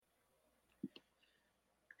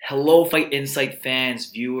Hello, Fight Insight fans,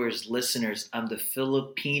 viewers, listeners. I'm the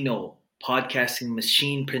Filipino podcasting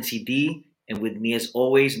machine, Princey D, and with me, as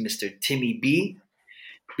always, Mr. Timmy B.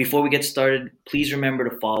 Before we get started, please remember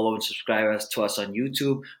to follow and subscribe to us on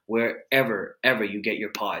YouTube, wherever ever you get your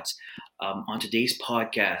pods. On today's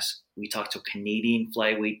podcast, we talk to a Canadian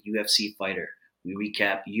flyweight UFC fighter. We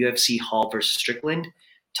recap UFC Hall versus Strickland,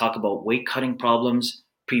 talk about weight cutting problems,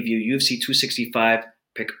 preview UFC 265,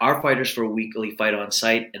 pick our fighters for a weekly fight on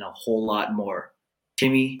site, and a whole lot more.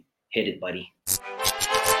 Timmy, hit it, buddy.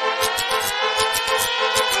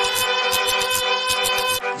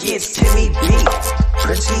 Yeah, it's Timmy B,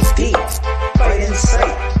 Princey D, Fight Insight.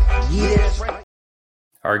 Yeah, that's right.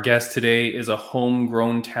 Our guest today is a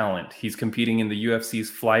homegrown talent. He's competing in the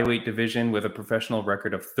UFC's flyweight division with a professional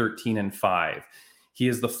record of 13-5. He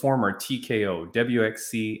is the former TKO,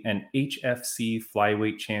 WXC, and HFC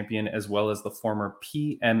flyweight champion, as well as the former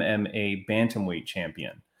PMMA bantamweight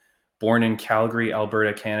champion. Born in Calgary,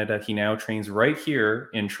 Alberta, Canada, he now trains right here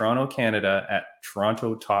in Toronto, Canada at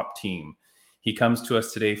Toronto Top Team. He comes to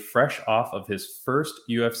us today fresh off of his first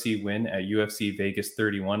UFC win at UFC Vegas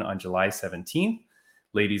 31 on July 17th.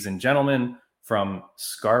 Ladies and gentlemen, from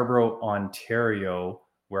Scarborough, Ontario,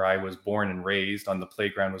 where I was born and raised, on the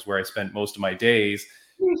playground was where I spent most of my days,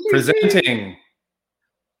 presenting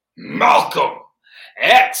Malcolm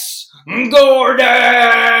X Gordon.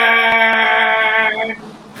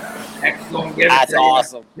 X gonna give That's it to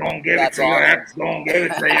awesome. you. Gonna give That's it to you. awesome. X gonna give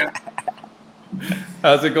it to you.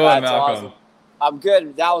 How's it going, That's Malcolm? awesome. I'm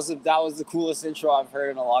good. That was the coolest intro I've heard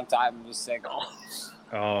in a long time. I'm just saying.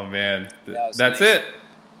 Oh, man. That That's nice. it.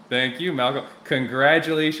 Thank you, Malcolm.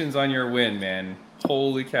 Congratulations on your win, man.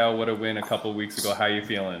 Holy cow, what a win a couple weeks ago. How you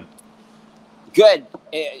feeling? Good.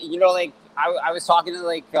 I was talking to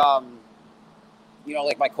my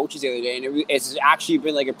coaches the other day, and it's actually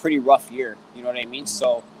been like a pretty rough year. You know what I mean?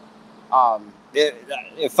 So,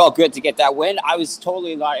 it felt good to get that win. I was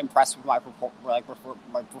totally not impressed with my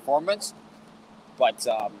performance, but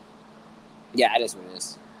yeah, it is what it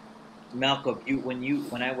is. Malcolm,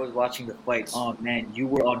 when I was watching the fight, oh man, you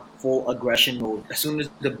were on full aggression mode. As soon as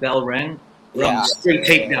the bell rang, Yeah. straight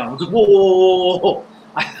takedown. I was like, whoa.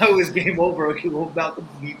 I thought it was game over. Okay, well, Malcolm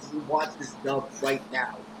needs to watch this dub right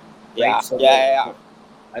now. Yeah, Right? So, yeah.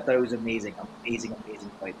 I thought it was amazing. Amazing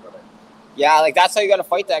fight, brother. Yeah, like that's how you got to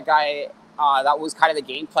fight that guy. That was kind of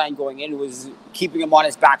the game plan going in, was keeping him on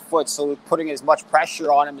his back foot, so putting as much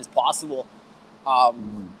pressure on him as possible.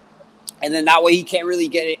 And then that way he can't really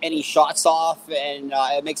get any shots off, and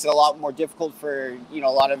it makes it a lot more difficult for a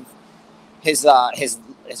lot of his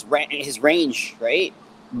range, right?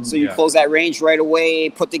 So you close that range right away,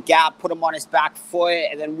 put the gap, put him on his back foot,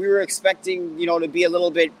 and then we were expecting to be a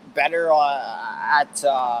little bit better at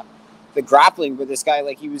the grappling with this guy.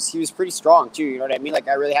 Like he was pretty strong too. You know what I mean? Like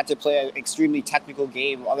I really had to play an extremely technical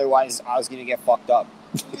game, otherwise I was gonna get fucked up.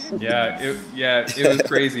 It was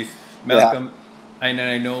crazy, Malcolm. Yeah. And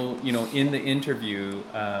I know, in the interview,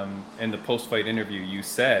 in the post-fight interview, you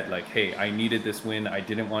said, like, hey, I needed this win. I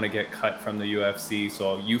didn't want to get cut from the UFC.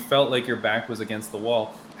 So you felt like your back was against the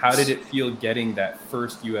wall. How did it feel getting that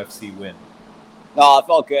first UFC win? No, it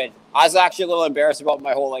felt good. I was actually a little embarrassed about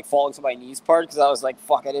my whole, falling to my knees part, because I was like,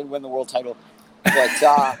 fuck, I didn't win the world title. But,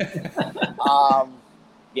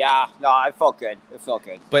 yeah, no, it felt good. It felt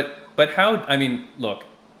good. But how, look,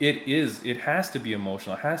 it has to be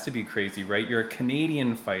emotional. It has to be crazy, right? You're a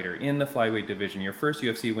Canadian fighter in the flyweight division, your first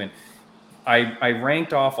UFC win. I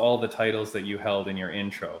ranked off all the titles that you held in your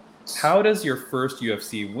intro. How does your first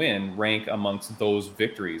UFC win rank amongst those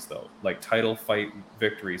victories, though? Like title fight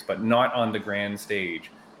victories, but not on the grand stage.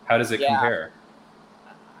 How does it compare?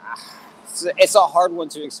 It's a hard one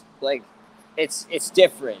to explain. It's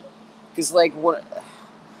different. Because,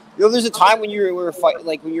 there's a time when you were fighting,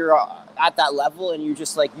 when you're at that level, and you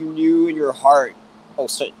just you knew in your heart. Oh,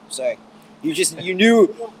 sorry. You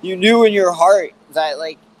knew in your heart that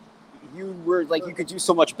you were you could do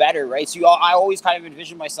so much better, right? So I always kind of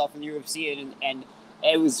envisioned myself in the UFC, and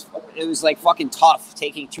it was fucking tough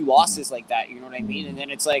taking 2 losses like that. You know what I mean? And then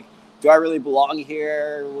it's do I really belong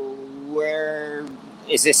here? Where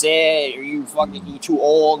is this it? Are you you too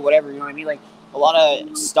old? Whatever. You know what I mean? A lot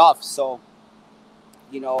of stuff. So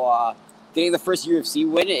getting the first UFC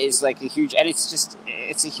win is a huge, and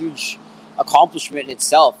it's a huge accomplishment in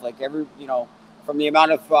itself. From the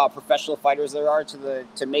amount of professional fighters there are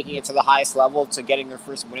to making it to the highest level, to getting their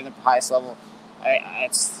first win at the highest level,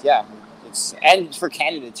 and for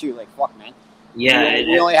Canada too. Fuck, man. Yeah,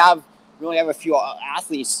 we only have a few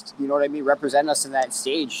athletes, represent us in that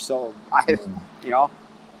stage. So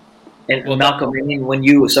And Well, Malcolm, I mean, when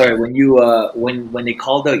they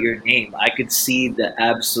called out your name, I could see the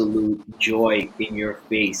absolute joy in your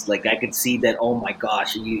face. Like I could see that. Oh my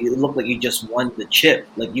gosh, it looked like you just won the chip.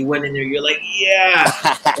 Like you went in there, you're like,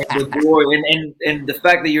 yeah, and the door, and the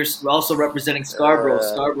fact that you're also representing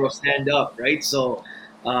Scarborough, stand up, right? So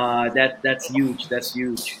that's huge. That's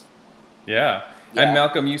huge. yeah. Yeah. And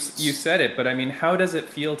Malcolm, you said it, but I mean, how does it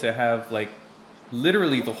feel to have like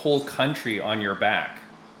literally the whole country on your back?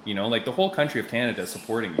 You know, like the whole country of Canada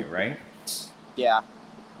supporting you, right? Yeah.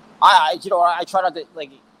 I try not to,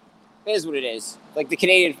 like, it is what it is. Like the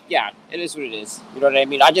Canadian, yeah, it is what it is. You know what I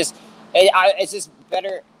mean? It's just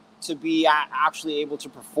better to be actually able to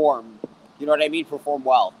perform. You know what I mean? Perform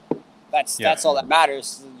well. That's all that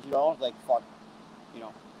matters. You know, like fuck. You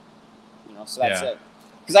know. So that's it.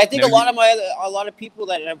 Because I think a lot of people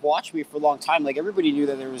that have watched me for a long time, like everybody knew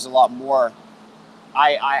that there was a lot more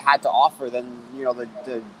I had to offer than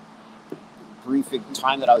the brief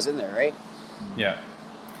time that I was in there, right? Yeah.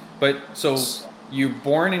 But so you're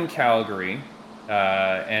born in Calgary,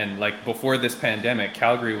 and like before this pandemic,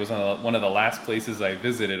 Calgary was one of the last places I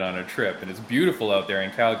visited on a trip, and it's beautiful out there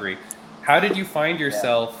in Calgary. How did you find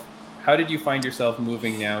yourself? How did you find yourself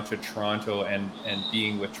moving now to Toronto and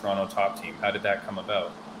being with Toronto Top Team? How did that come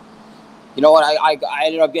about? You know what? I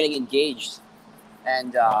ended up getting engaged,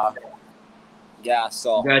 and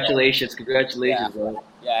so Congratulations, bro.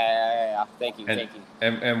 Yeah. Thank you.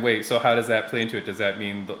 And wait, so how does that play into it? Does that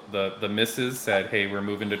mean the missus said, "Hey, we're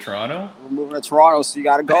moving to Toronto"? We're moving to Toronto, so you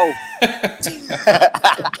got to go.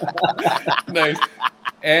 Nice.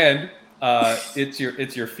 And it's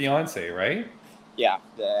your fiance, right? Yeah.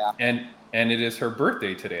 And it is her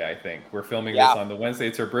birthday today, I think. We're filming this on the Wednesday.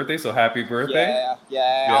 It's her birthday, so happy birthday.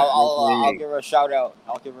 Yeah. I'll give her a shout out.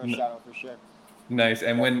 For sure. Nice.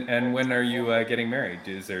 And when are you getting married?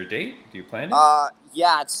 Is there a date? Do you plan it?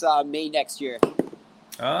 Yeah, it's May next year.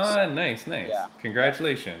 Ah, nice. Yeah.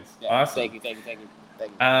 Congratulations. Yeah. Awesome. Thank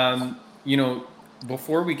you. You know,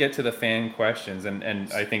 before we get to the fan questions,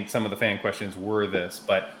 and I think some of the fan questions were this,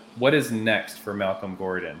 but what is next for Malcolm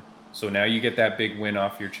Gordon? So now you get that big win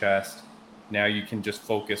off your chest. Now you can just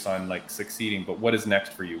focus on like succeeding. But what is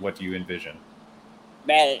next for you? What do you envision?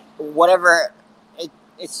 Man, whatever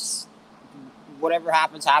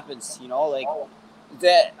happens. You know, like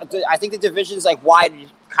I think the division's like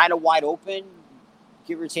kind of wide open,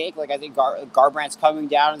 give or take. Like I think Garbrandt's coming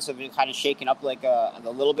down, and so they're kind of shaking up like a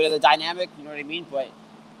little bit of the dynamic. You know what I mean? But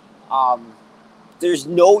there's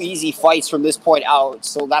no easy fights from this point out.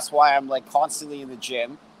 So that's why I'm like constantly in the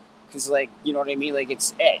gym. Because, like, you know what I mean? Like,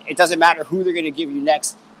 it doesn't matter who they're going to give you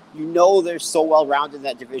next. You know they're so well-rounded in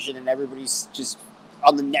that division, and everybody's just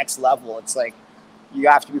on the next level. It's like you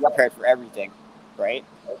have to be prepared for everything, right?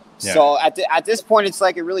 Yeah. So at this point, it's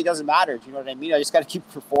like it really doesn't matter. Do you know what I mean? I just got to keep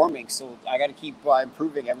performing. So I got to keep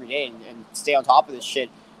improving every day and stay on top of this shit.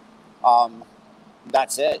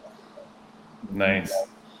 That's it. Nice.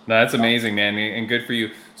 No, that's amazing, man, and good for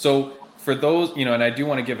you. So for those, you know, and I do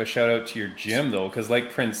want to give a shout out to your gym though, because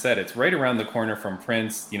like Prince said, it's right around the corner from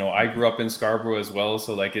Prince. You know, I grew up in Scarborough as well,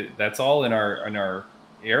 so like that's all in our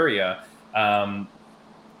area.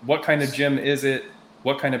 What kind of gym is it?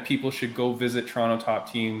 What kind of people should go visit Toronto Top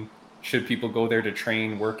Team? Should people go there to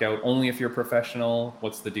train, work out only if you're professional?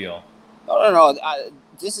 What's the deal? No.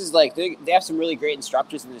 This is like they have some really great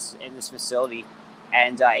instructors in this facility,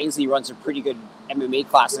 and Ainsley runs a pretty good MMA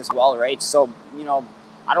class as well, right? So you know.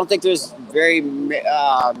 I don't think there's very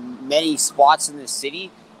many spots in the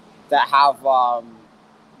city that have,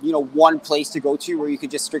 one place to go to where you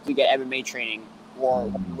could just strictly get MMA training or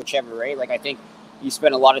whichever, right? Like, I think you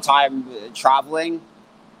spend a lot of time traveling,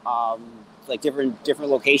 like different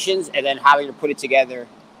locations, and then having to put it together,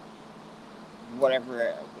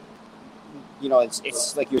 whatever, you know,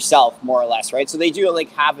 it's like yourself, more or less, right? So they do,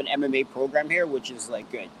 like, have an MMA program here, which is,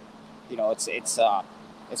 like, good. You know,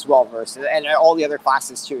 it's well versed, and all the other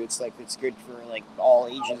classes too. It's like it's good for like all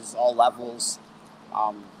ages, all levels.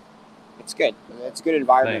 It's good. It's a good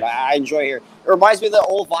environment. Nice. I enjoy here. It reminds me of the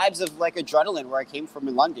old vibes of like Adrenaline, where I came from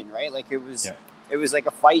in London, right? Like it was like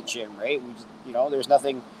a fight gym, right? We just, you know, there's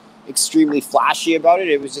nothing extremely flashy about it.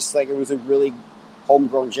 It was just like it was a really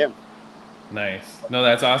homegrown gym. Nice. No,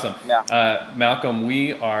 that's awesome. Yeah. Malcolm,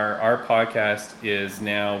 our podcast is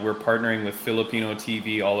now, we're partnering with Filipino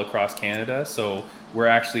TV all across Canada. So we're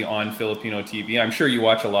actually on Filipino TV. I'm sure you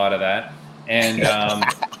watch a lot of that. And I'm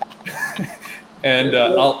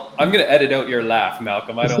going to edit out your laugh,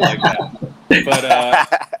 Malcolm. I don't like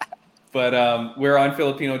that. But we're on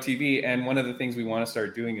Filipino TV, and one of the things we want to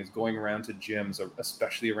start doing is going around to gyms,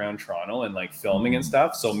 especially around Toronto, and like filming and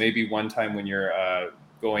stuff. So maybe one time when you're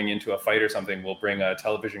going into a fight or something, we'll bring a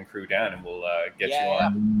television crew down and we'll get you Yeah.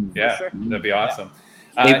 on. Yeah, sure. that'd be awesome.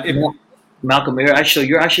 Hey, Malcolm, you're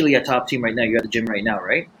actually at Top Team right now. You're at the gym right now,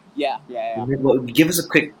 right? Yeah. Well, give us a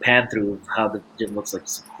quick pan through of how the gym looks like.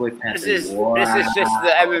 Just a quick pan This through. is just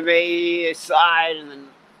the MMA side, and then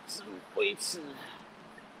some weights and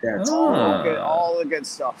That's all the good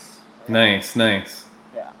stuff. Nice.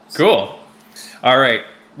 Yeah. Cool. All right.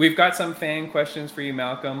 We've got some fan questions for you,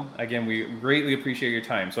 Malcolm. Again, we greatly appreciate your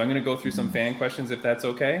time. So I'm going to go through some fan questions if that's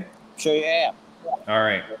okay. Sure. Yeah. All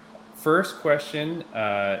right. First question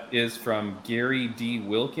is from Gary D.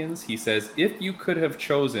 Wilkins. He says, if you could have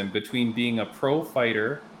chosen between being a pro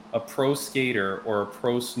fighter, a pro skater, or a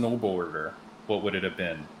pro snowboarder, what would it have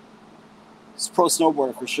been? It's pro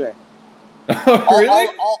snowboarder for sure. Really?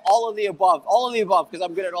 All of the above. All of the above, because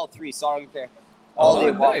I'm good at all three, so I don't care. All of the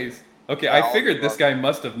above. Nice. Okay, Yeah, I figured this guy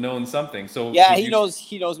must have known something. So Yeah, did he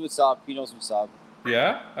knows what's up. He knows what's up.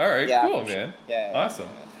 Yeah. All right. Yeah, Cool, for sure. man. Yeah. Awesome.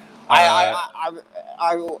 He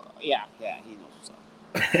knows what's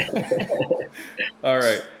up. All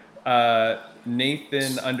right.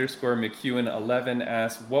 Nathan _ McEwen 11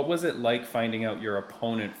 asks, what was it like finding out your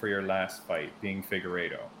opponent for your last fight, being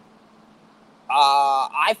Figueiredo?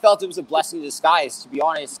 I felt it was a blessing in disguise, to be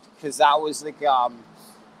honest, because that was like,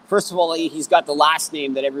 first of all, he's got the last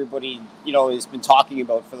name that everybody, has been talking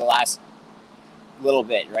about for the last little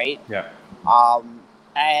bit, right? Yeah.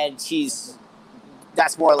 And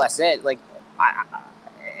that's more or less it. Like,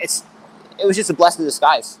 it was just a blessing in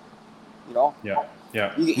disguise, Yeah.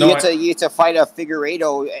 You get to fight a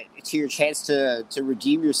Figueiredo to your chance to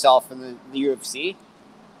redeem yourself in the UFC.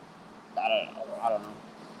 I don't know.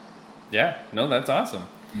 Yeah. No, that's awesome.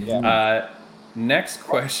 Yeah. Next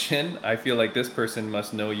question. I feel like this person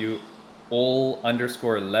must know you. Ol _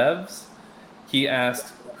 Levs. He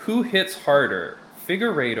asked, who hits harder,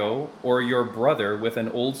 Figueiredo or your brother with an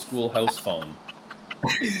old school house phone?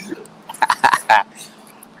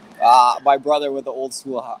 My brother with the old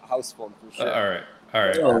school house phone for sure. All right.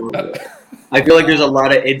 I feel like there's a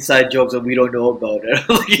lot of inside jokes that we don't know about.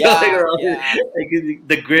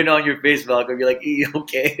 The grin on your face, Malcolm. You're like,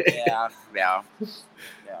 okay. Yeah.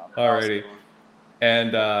 Alrighty.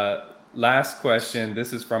 And last question.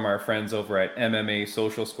 This is from our friends over at MMA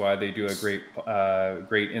Social Squad. They do a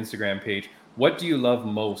great Instagram page. What do you love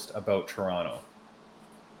most about Toronto?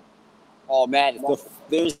 Oh man,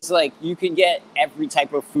 there's like, you can get every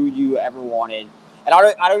type of food you ever wanted. And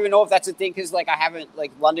I don't even know if that's a thing, because like I haven't,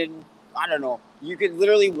 like London, I don't know. You could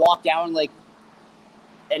literally walk down like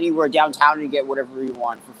anywhere downtown and get whatever you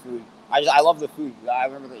want for food. I love the food. I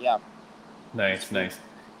remember that. Yeah. Nice.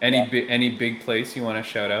 Any big place you want to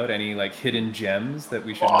shout out? Any like hidden gems that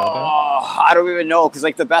we should know about? I don't even know, because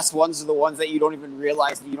like the best ones are the ones that you don't even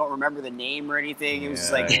realize, that you don't remember the name or anything. It was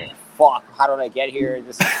just like, fuck, how did I get here?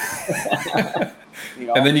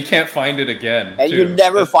 And then you can't find it again. And you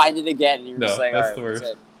never find it again. You're just like, that's all right, the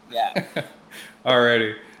worst. Yeah.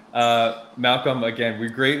 Alrighty. Malcolm, again, we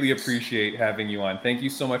greatly appreciate having you on. Thank you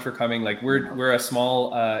so much for coming. Like we're a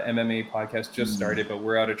small MMA podcast, just started, but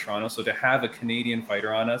we're out of Toronto. So to have a Canadian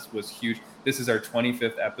fighter on us was huge. This is our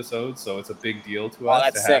 25th episode, so it's a big deal to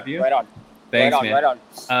us to have you. Right on. Thanks, right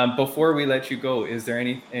man. Before we let you go, is there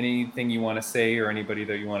anything you want to say, or anybody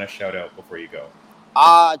that you want to shout out before you go?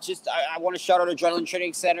 I want to shout out Adrenaline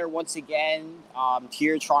Training Center once again.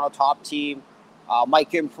 Here, Toronto Top Team.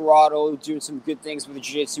 Mike Imperato doing some good things with the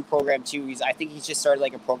jiu-jitsu program too. I think he's just started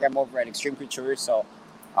like a program over at Extreme Couture. So,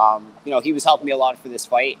 he was helping me a lot for this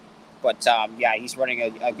fight. But he's running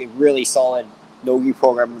a really solid no-gi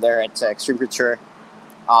program there at Extreme Couture.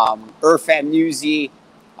 Irfan Newsy,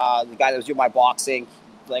 the guy that was doing my boxing,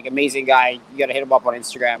 like amazing guy. You got to hit him up on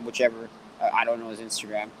Instagram, whichever. I don't know his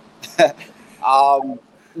Instagram.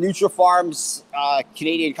 NutraFarms,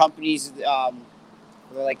 Canadian companies.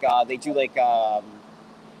 They do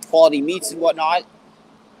quality meats and whatnot.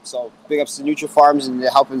 So big ups to NutraFarms and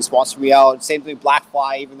helping sponsor me out. Same thing with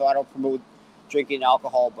Blackfly, even though I don't promote drinking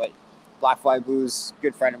alcohol, but Blackfly Blues,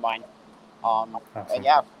 good friend of mine. Awesome. And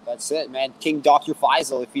yeah, that's it, man. King Dr.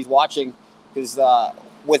 Faisal, if he's watching, because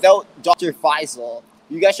without Dr. Faisal,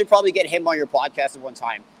 you guys should probably get him on your podcast at one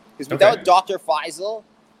time. Because without Dr. Faisal,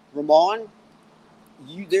 Ramon,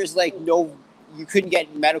 you couldn't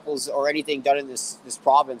get medicals or anything done in this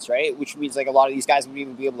province, right? Which means like a lot of these guys wouldn't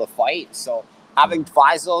even be able to fight. So having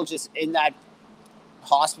Faisal just in that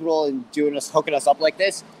hospital and hooking us up like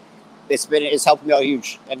this, it's helping me out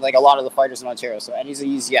huge. And like a lot of the fighters in Ontario. So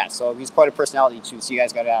he's quite a personality too. So you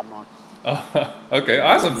guys got to have him on. Oh, okay,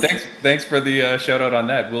 awesome. Thanks for the shout out on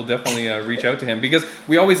that. We'll definitely reach out to him, because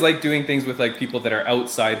we always like doing things with like people that are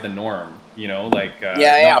outside the norm.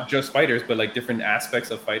 not just fighters, but like different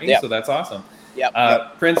aspects of fighting. Yeah. So that's awesome. Yeah.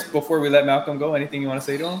 Prince, before we let Malcolm go, anything you want to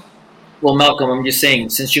say to him? Well, Malcolm, I'm just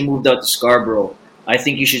saying, since you moved out to Scarborough, I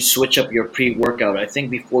think you should switch up your pre-workout. I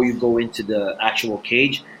think before you go into the actual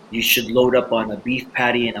cage, you should load up on a beef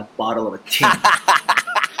patty and a bottle of a tea.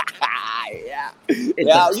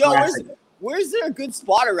 Where's there a good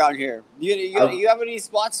spot around here? You have any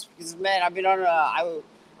spots? Because man, I've been on I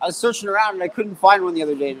was searching around and I couldn't find one the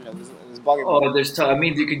other day. And it was bugging me. Oh,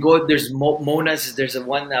 you could go. There's Mona's. There's a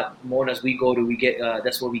one that Mona's we go to. We get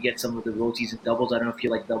that's where we get some of the rotis and doubles. I don't know if you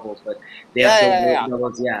like doubles, but they have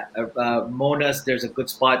doubles. Yeah, Mona's. There's a good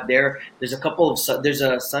spot there. There's a couple of. There's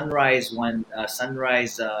a Sunrise one.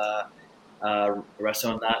 Sunrise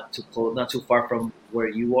restaurant not too far from where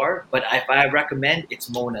you are. But if I recommend, it's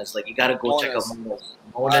Mona's. Like you gotta go check out Mona's.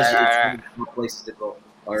 Mona's is one of the places to go.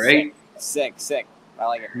 All right. Sick. I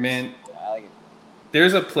like it. Man, I like it.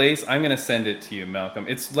 There's a place, I'm going to send it to you, Malcolm.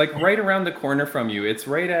 It's like right around the corner from you. It's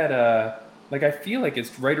right at, I feel like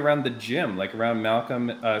it's right around the gym, like around around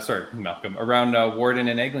Warden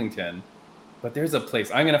and Eglinton. But there's a place.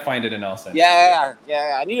 I'm going to find it and I'll send it. Yeah.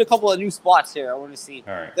 I need a couple of new spots here. I want to see.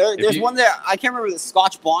 All right. There's one there. I can't remember the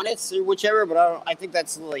Scotch Bonnets or whichever, but I think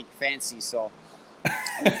that's like fancy, so.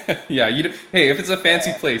 Yeah. Hey, if it's a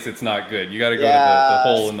fancy place, it's not good. You got to go to the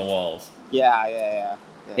hole in the walls. Yeah.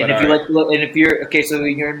 And if you're okay, so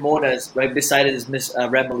you're in Mona's, right beside it is Miss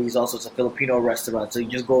Remilly's. Also, it's a Filipino restaurant. So you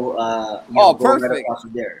just go. Go perfect. right across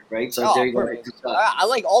from there, right? So there you perfect. go. I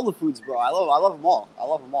like all the foods, bro. I love them all.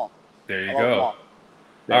 There you go.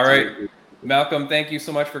 All right, Malcolm. Thank you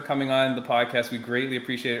so much for coming on the podcast. We greatly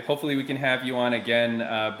appreciate it. Hopefully, we can have you on again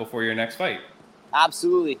before your next fight.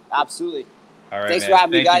 Absolutely. All right. Thanks for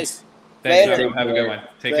having me, guys. Thanks, Malcolm. Have a good one.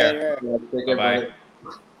 Take care. Bye bye.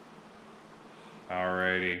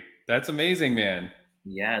 Alrighty, that's amazing, man.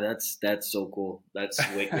 Yeah, that's so cool. That's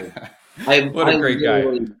wicked. What a great guy.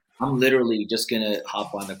 I'm literally just gonna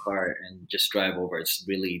hop on the car and just drive over. It's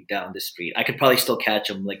really down the street. I could probably still catch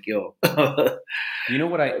him. Like, yo. You know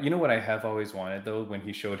what I have always wanted though. When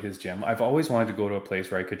he showed his gym, I've always wanted to go to a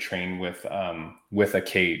place where I could train with a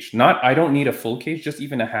cage. I don't need a full cage, just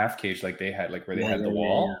even a half cage like they had, like where they had the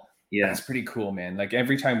wall. Yeah, that's pretty cool, man. Like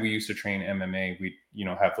every time we used to train MMA, we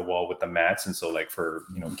have the wall with the mats, and so like for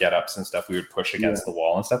get ups and stuff, we would push against the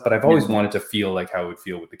wall and stuff. But I've always wanted to feel like how it would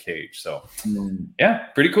feel with the cage. So yeah,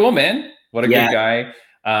 pretty cool, man. What a good guy.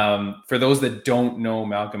 For those that don't know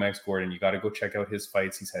Malcolm X Gordon, you got to go check out his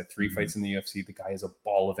fights. He's had 3 fights in the UFC. The guy is a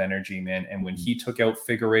ball of energy, man. And when he took out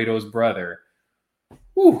Figueiredo's brother,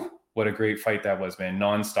 what a great fight that was, man.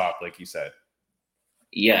 Nonstop, like you said.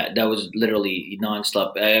 Yeah, that was literally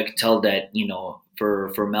nonstop. I could tell that,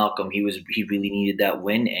 for Malcolm, he really needed that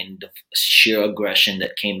win, and the sheer aggression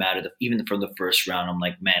that came out of even from the first round. I'm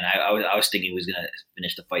like, man, I was thinking he was gonna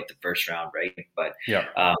finish the fight the first round, right? But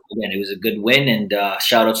again, it was a good win, and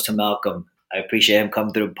shout outs to Malcolm. I appreciate him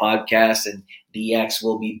coming through the podcast, and DX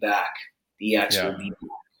will be back. DX will be back.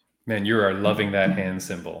 Man, you are loving that hand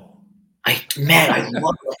symbol. I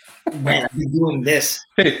love it. Man, I've been doing this.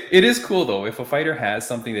 Hey, it is cool though. If a fighter has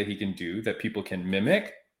something that he can do that people can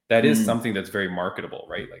mimic, that is something that's very marketable,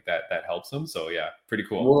 right? Like that helps them. So yeah, pretty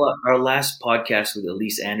cool. Well, our last podcast with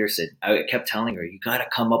Elise Anderson, I kept telling her, you got to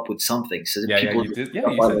come up with something. So that people you said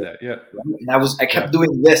that. Yeah. And I kept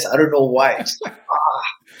doing this. I don't know why. It's like,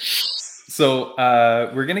 So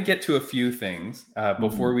we're going to get to a few things.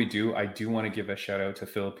 Before we do, I do want to give a shout out to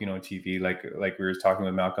Filipino TV, like we were talking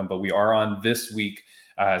with Malcolm, but we are on this week.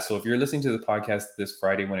 So if you're listening to the podcast this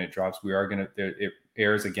Friday when it drops, it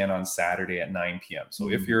airs again on Saturday at 9 p.m. So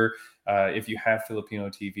if you have Filipino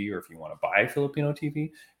TV or if you want to buy Filipino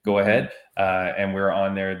TV, go ahead. And we're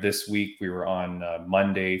on there this week. We were on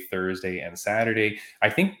Monday, Thursday, and Saturday. I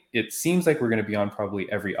think it seems like we're going to be on probably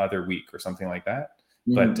every other week or something like that.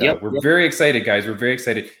 But we're very excited, guys. We're very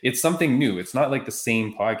excited. It's something new. It's not like the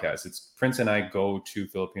same podcast. It's Prince and I go to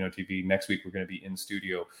Filipino TV. Next week, we're going to be in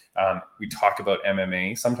studio. We talk about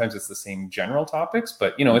MMA. Sometimes it's the same general topics,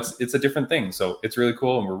 but, it's a different thing. So it's really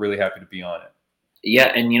cool, and we're really happy to be on it.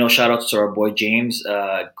 Yeah, and, shout outs to our boy James,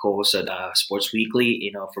 co-host at Sports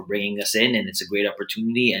Weekly, for bringing us in, and it's a great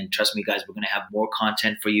opportunity. And trust me, guys, we're going to have more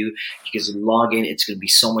content for you. You guys log in. It's going to be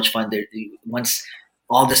so much fun. Once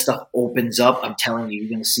all this stuff opens up, I'm telling you, you're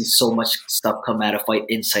going to see so much stuff come out of Fight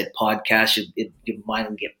Insight podcast. Your mind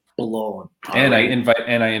will get blown. And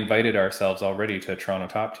I invited ourselves already to Toronto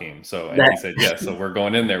Top Team. So he said yes. So we're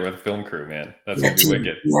going in there with a film crew, man. That's going to be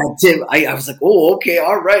wicked. Yeah, Tim. I was like, oh, okay,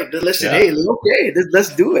 all right. Listen, hey, okay,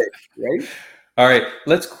 let's do it, right? All right,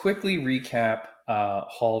 let's quickly recap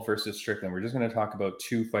Hall versus Strickland. We're just going to talk about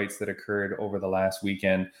two fights that occurred over the last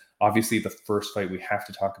weekend. Obviously, the first fight we have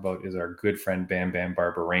to talk about is our good friend Bam Bam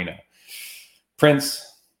Barberena.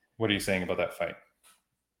 Prince, what are you saying about that fight?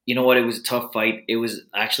 You know what? It was a tough fight. It was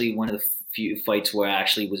actually one of the few fights where I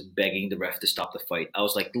actually was begging the ref to stop the fight. I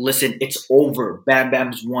was like, listen, it's over. Bam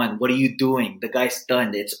Bam's won. What are you doing? The guy's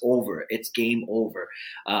stunned. It's over. It's game over.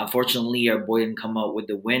 Unfortunately, our boy didn't come out with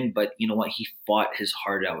the win, but you know what? He fought his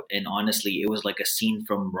heart out. And honestly, it was like a scene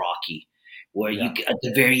from Rocky where you at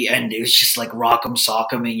the very end, it was just like rock'em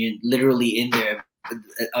sock'em and you're literally in there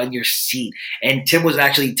on your seat. And Tim was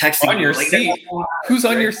actually texting on your seat. Who's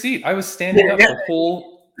on your seat? I was standing up the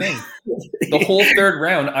whole thing. The whole third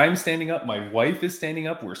round, I'm standing up. My wife is standing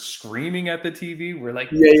up. We're screaming at the TV. We're like,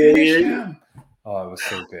 finish him. Oh, it was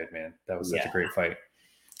so good, man. That was such a great fight.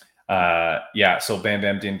 So Bam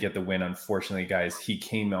Bam didn't get the win, unfortunately, guys. He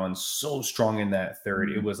came on so strong in that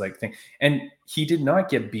third. It was like and he did not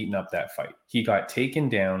get beaten up that fight. He got taken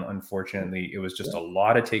down, unfortunately. It was just a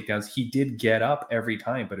lot of takedowns. He did get up every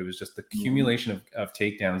time, but it was just the accumulation of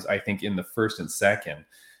takedowns, I think, in the first and second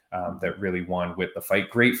that really won with the fight.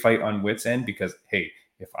 Great fight on Wit's End because, hey,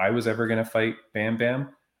 if I was ever going to fight Bam Bam,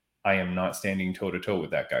 I am not standing toe-to-toe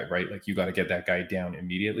with that guy, right? Like, you got to get that guy down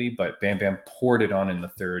immediately. But Bam Bam poured it on in the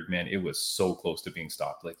third, man. It was so close to being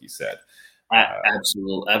stopped, like you said.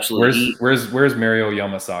 Absolutely. Where's Mario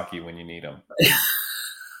Yamasaki when you need him?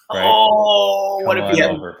 Right? Oh, what if we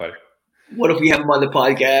have him on the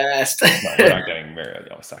podcast? No, we're not getting Mario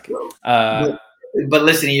Yamasaki. But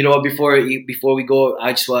listen, you know what? Before we go,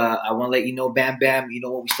 I want to let you know, Bam Bam. You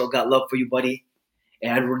know what? We still got love for you, buddy.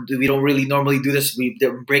 And we don't really normally do this.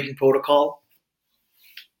 We're breaking protocol.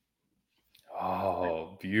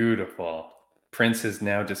 Oh, beautiful. Prince is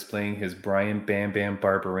now displaying his Brian Bam Bam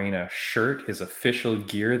Barberena shirt, his official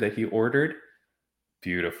gear that he ordered.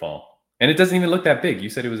 Beautiful. And it doesn't even look that big. You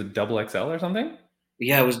said it was a double XL or something?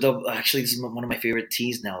 Yeah, it was double. Actually, this is one of my favorite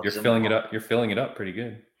tees now. You're filling it up. You're filling it up pretty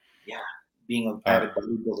good. Yeah, being a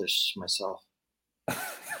bodybuilder myself.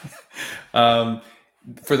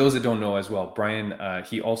 For those that don't know as well, Brian,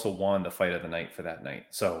 he also won the fight of the night for that night.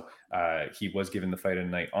 So he was given the fight of the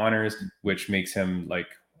night honors, which makes him like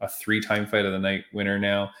a 3-time fight of the night winner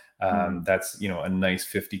now. That's, a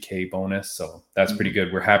nice $50K bonus. So that's pretty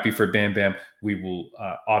good. We're happy for Bam Bam. We will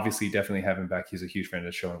obviously definitely have him back. He's a huge friend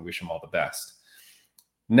of the show and wish him all the best.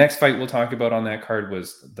 Next fight we'll talk about on that card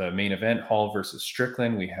was the main event, Hall versus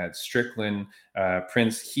Strickland. We had Strickland.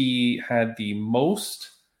 Prince, he had the most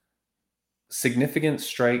significant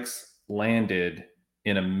strikes landed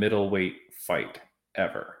in a middleweight fight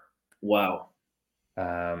ever. Wow.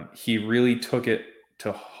 He really took it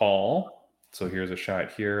to Hall. So here's a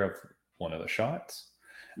shot here of one of the shots.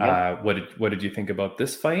 Yep. What did you think about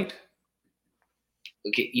this fight?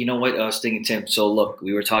 Okay, you know what I was thinking, Tim? So look,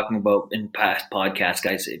 we were talking about in past podcasts,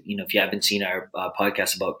 guys, if you haven't seen our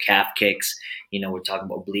podcast about calf kicks, we're talking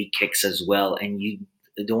about oblique kicks as well. And you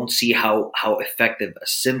don't see how effective a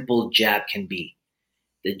simple jab can be.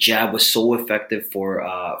 The jab was so effective for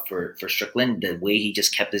Strickland. The way he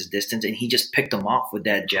just kept his distance and he just picked him off with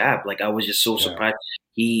that jab. Like, I was just so surprised.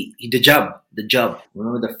 He the jab.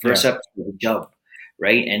 Remember the first episode, the jab,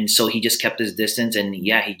 right? And so he just kept his distance and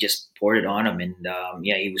he just poured it on him. And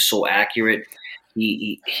he was so accurate.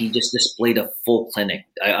 He just displayed a full clinic.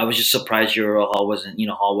 I was just surprised Hall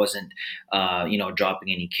wasn't dropping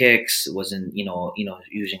any kicks, wasn't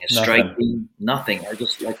using a strike beam, nothing. I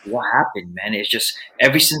just like, what happened, man? It's just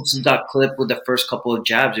ever since he got clipped with the first couple of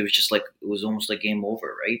jabs, it was just like it was almost like game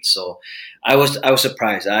over, right? So I was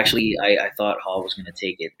surprised. Actually, I thought Hall was going to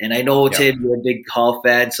take it, and I know Tim, you're a big Hall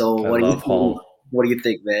fan. So what do you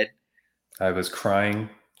think, man? I was crying.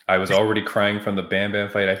 I was already crying from the Bam Bam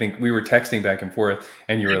fight. I think we were texting back and forth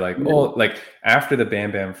and you were like, after the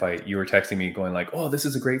Bam Bam fight, you were texting me going like, oh, this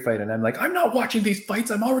is a great fight. And I'm like, I'm not watching these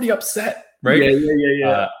fights. I'm already upset. Right.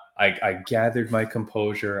 Yeah. I gathered my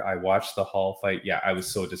composure. I watched the Hall fight. Yeah, I was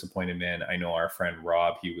so disappointed, man. I know our friend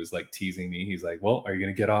Rob, he was like teasing me. He's like, well, are you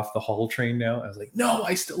going to get off the Hall train now? I was like, no,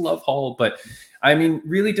 I still love Hall. But I mean,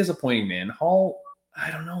 really disappointing, man. Hall,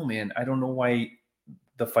 I don't know, man. I don't know why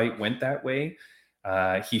the fight went that way.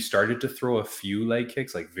 He started to throw a few leg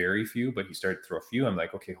kicks, like very few, but he started to throw a few. I'm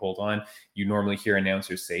like, okay, hold on. You normally hear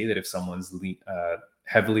announcers say that if someone's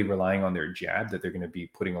heavily relying on their jab, that they're going to be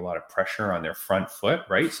putting a lot of pressure on their front foot,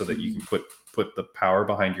 right? So that you can put the power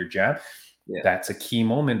behind your jab. Yeah. That's a key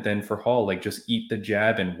moment then for Hall. Like, just eat the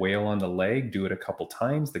jab and wail on the leg. Do it a couple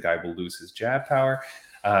times. The guy will lose his jab power.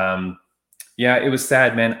 Yeah, it was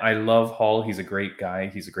sad, man. I love Hall. He's a great guy.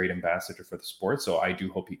 He's a great ambassador for the sport. So I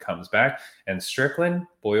do hope he comes back. And Strickland,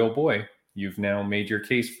 boy, oh boy, you've now made your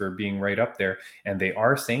case for being right up there. And they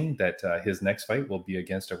are saying that his next fight will be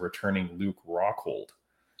against a returning Luke Rockhold.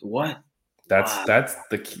 What? That's Wow.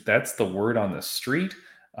 that's the word on the street.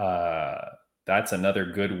 That's another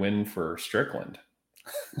good win for Strickland.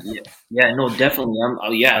 Yeah, no,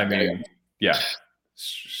 definitely. I mean, yeah,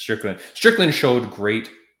 Strickland showed great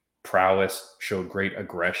prowess, showed great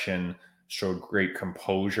aggression, showed great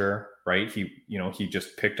composure. Right? He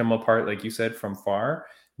just picked him apart, like you said, from far.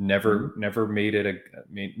 Never made it a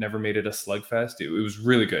slugfest. It was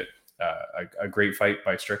really good. A great fight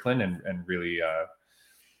by Strickland, and really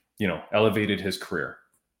elevated his career.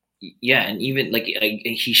 Yeah, and even like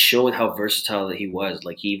he showed how versatile he was.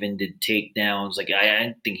 Like he even did takedowns. Like I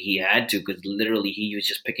didn't think he had to, because literally he was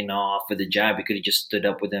just picking off with the jab. He could have just stood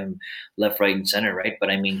up with him left, right, and center, right?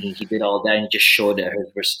 But I mean, he did all that and just showed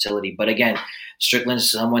his versatility. But again,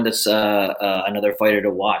 Strickland's someone that's another fighter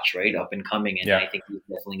to watch, right? Up and coming, and I think he's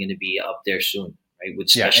definitely going to be up there soon, right? With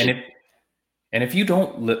especially, and if you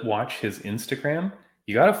don't watch his Instagram,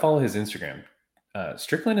 you got to follow his Instagram.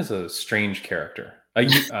 Strickland is a strange character. I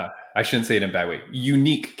shouldn't say it in a bad way.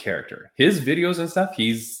 Unique character. His videos and stuff,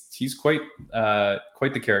 he's quite the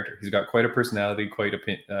character. He's got quite a personality, quite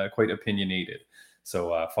opinionated.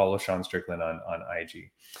 So follow Sean Strickland on IG.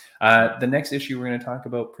 The next issue we're going to talk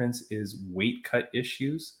about, Prince, is weight cut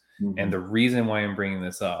issues. Mm-hmm. And the reason why I'm bringing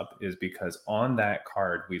this up is because on that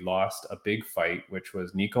card we lost a big fight, which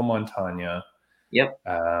was Nico Montana. Yep.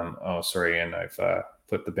 And I've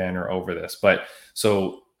put the banner over this, but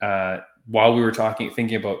so. While we were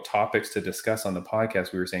thinking about topics to discuss on the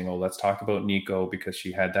podcast, we were saying, let's talk about Nico because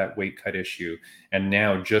she had that weight cut issue. And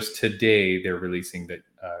now just today they're releasing that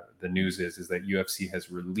the news is that UFC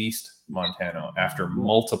has released Montana after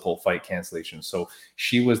multiple fight cancellations. So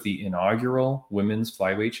she was the inaugural women's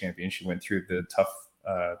flyweight champion. She went through the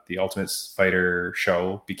Ultimate Fighter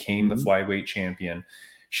show, became the flyweight champion.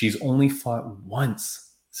 She's only fought once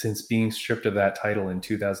since being stripped of that title in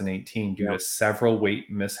 2018 due to several weight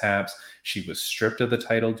mishaps. She was stripped of the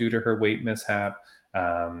title due to her weight mishap.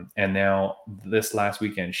 And now this last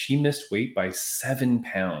weekend, she missed weight by 7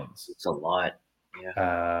 pounds. It's a lot.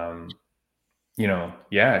 Yeah.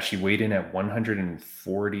 She weighed in at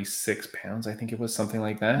 146 pounds. I think it was something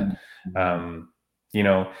like that. And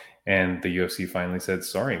the UFC finally said,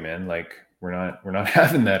 sorry, man, like we're not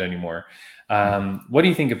having that anymore. What do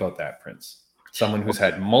you think about that, Prince? Someone who's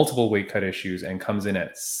had multiple weight cut issues and comes in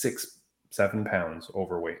at 6-7 pounds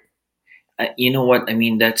overweight. You know what? I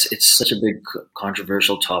mean, it's such a big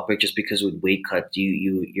controversial topic, just because with weight cut,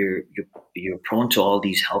 you're prone to all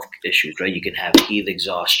these health issues, right? You can have heat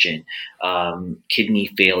exhaustion, kidney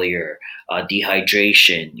failure,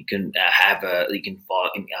 dehydration. You can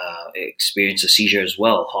experience a seizure as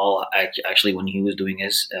well. Hall actually, when he was doing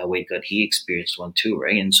his weight cut, he experienced one too,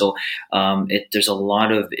 right? And so there's a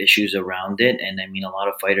lot of issues around it, and I mean, a lot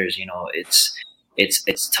of fighters,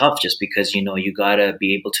 it's tough, just because you gotta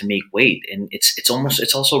be able to make weight, and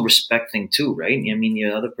it's also respecting too, right? I mean, the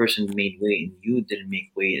other person made weight and you didn't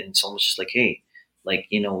make weight, and it's almost just like, hey, like,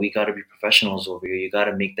 we gotta be professionals over here. You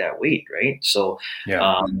gotta make that weight, right? So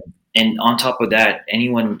and on top of that,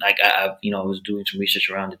 anyone, like I was doing some research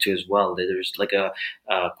around it too as well. There's like a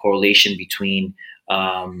correlation between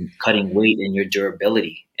cutting weight and your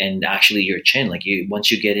durability and actually your chin. Like once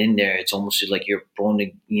you get in there, it's almost like you're prone to,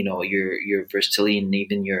 your versatility and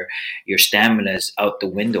even your stamina is out the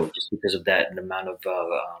window, just because of that amount of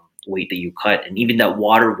weight that you cut, and even that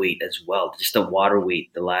water weight as well. Just the water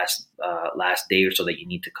weight, the last day or so that you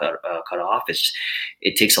need to cut off,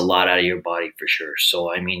 it takes a lot out of your body for sure.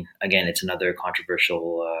 So I mean, again, it's another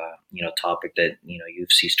controversial topic that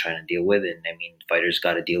UFC is trying to deal with, and I mean, fighters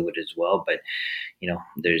got to deal with it as well. But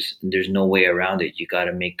there's no way around it. You got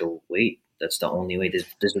to make the weight. That's the only way.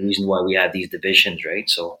 There's a reason why we have these divisions, right?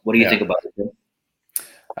 So what do you think about it?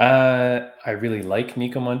 I really like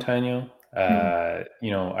Nico Montano.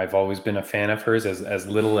 I've always been a fan of hers, as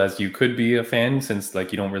little as you could be a fan, since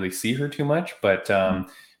like you don't really see her too much. But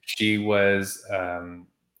she was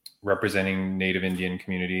representing Native Indian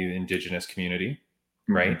community, the indigenous community,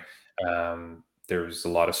 right? There's a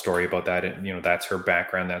lot of story about that. And, that's her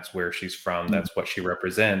background. That's where she's from. That's what she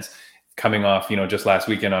represents. Coming off, just last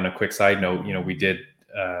weekend, on a quick side note, we did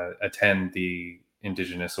attend the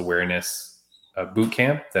Indigenous Awareness boot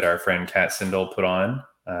camp that our friend Kat Sindel put on.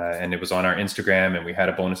 And it was on our Instagram, and we had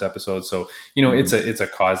a bonus episode. So, it's a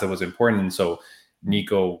cause that was important. And so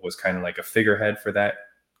Nico was kind of like a figurehead for that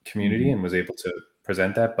community and was able to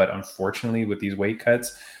present that. But unfortunately, with these weight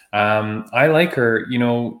cuts, I like her.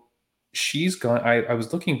 She's gone. I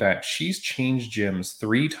was looking back. She's changed gyms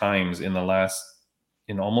 3 times in the last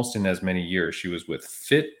almost in as many years. She was with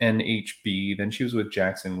Fit NHB, then she was with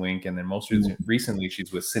Jackson Wink, and then most recently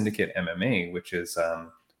she's with Syndicate MMA, which is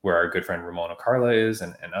where our good friend Ramona Carla is,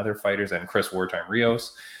 and other fighters, and Chris Wartime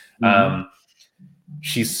Rios.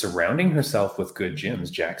 She's surrounding herself with good gyms.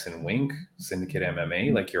 Jackson Wink, Syndicate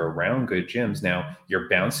MMA, like, you're around good gyms. Now you're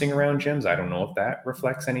bouncing around gyms. I don't know if that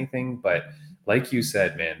reflects anything, but like you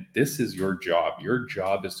said, man, this is your job. Your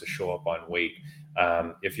job is to show up on weight.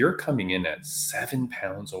 If you're coming in at 7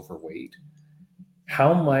 pounds overweight,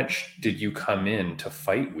 how much did you come in to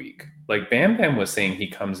fight week? Like Bam Bam was saying, he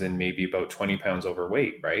comes in maybe about 20 pounds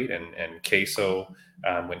overweight, right? And Queso,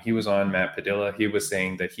 when he was on Matt Padilla, he was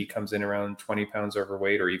saying that he comes in around 20 pounds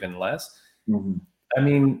overweight or even less. I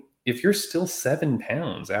mean, if you're still 7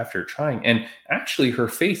 pounds after trying, and actually her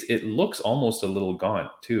face, it looks almost a little gaunt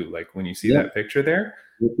too. Like when you see that picture there.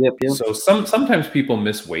 Yep. So sometimes people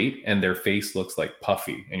miss weight and their face looks like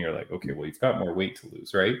puffy, and you're like, okay, well, you've got more weight to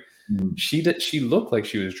lose, right? She looked like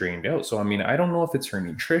she was drained out. So I mean, I don't know if it's her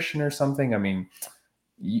nutrition or something. I mean,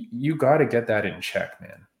 you got to get that in check,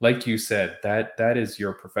 man. Like you said, that is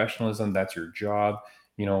your professionalism. That's your job.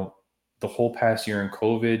 You know, the whole past year in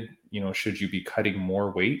COVID, you know, should you be cutting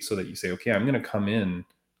more weight so that you say, okay, I'm going to come in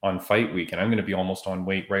on fight week and I'm going to be almost on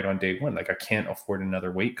weight right on day one. Like, I can't afford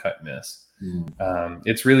another weight cut miss.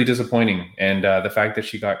 It's really disappointing. And the fact that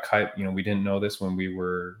she got cut, you know, we didn't know this when we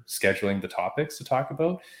were scheduling the topics to talk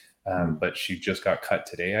about, but she just got cut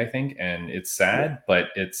today, I think. And it's sad, but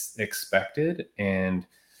it's expected. And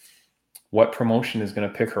what promotion is going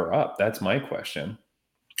to pick her up? That's my question.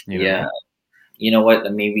 You know? You know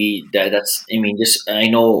what? Maybe that's. I mean, just I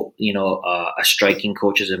know. You know, a striking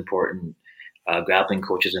coach is important, grappling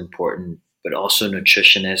coach is important, but also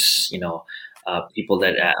nutritionists. You know, people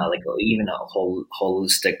that like even a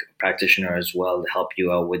holistic practitioner as well to help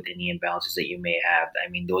you out with any imbalances that you may have. I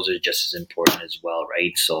mean, those are just as important as well,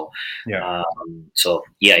 right? So,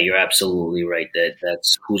 you're absolutely right.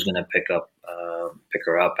 That's who's going to pick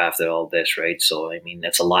her up after all this, right? So, I mean,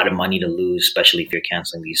 that's a lot of money to lose, especially if you're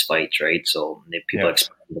canceling these fights, right? So, people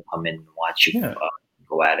expect you to come in and watch you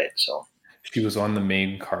go at it. So. She was on the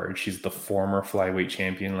main card. She's the former flyweight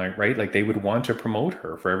champion, like, right? Like, they would want to promote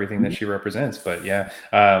her for everything that she represents. But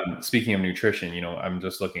speaking of nutrition, you know, I'm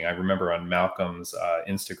just looking. I remember on Malcolm's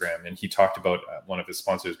Instagram, and he talked about one of his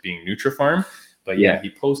sponsors being NutriFarm. But he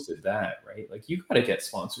posted that, right? Like, you got to get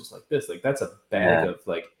sponsors like this. Like, that's a bag of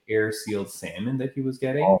like air sealed salmon that he was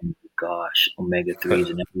getting. Oh my gosh, omega-3s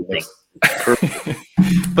and everything.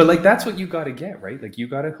 But like, that's what you got to get, right? Like, you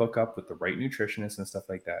got to hook up with the right nutritionist and stuff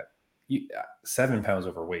like that. 7 pounds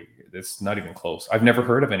overweight. It's not even close. I've never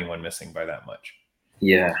heard of anyone missing by that much.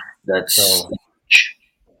 Yeah, that's so.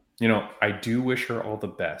 You know, I do wish her all the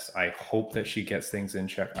best. I hope that she gets things in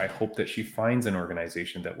check. I hope that she finds an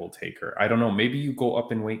organization that will take her. I don't know. Maybe you go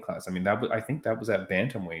up in weight class. I mean, I think that was at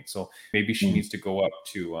bantamweight. So maybe she needs to go up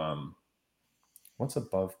to what's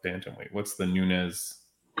above bantamweight? What's the Nunes?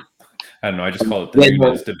 I don't know. I just call it the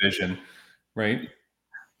Nunes division, right?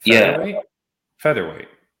 Featherweight.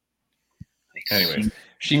 Anyways,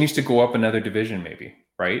 she needs to go up another division, maybe,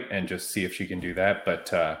 right? And just see if she can do that.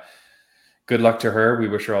 But good luck to her. We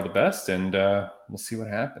wish her all the best, and we'll see what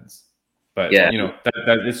happens. But you know,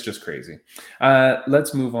 that it's just crazy.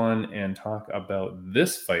 Let's move on and talk about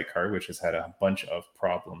this fight card, which has had a bunch of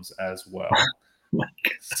problems as well.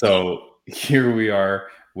 So here we are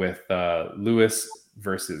with Lewis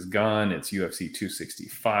versus Gane. It's UFC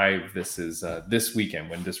 265. This is this weekend.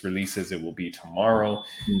 When this releases, it will be tomorrow.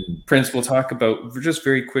 Prince, we'll talk about just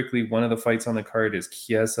very quickly. One of the fights on the card is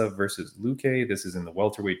Chiesa versus Luque. This is in the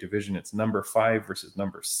welterweight division. It's number 5 versus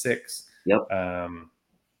number 6.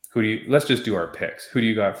 Let's just do our picks. Who do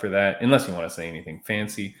you got for that? Unless you want to say anything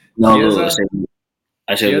fancy. No, Chiesa?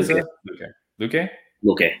 I say Luque. Luque?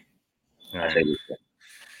 Luque. Right.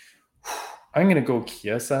 I'm going to go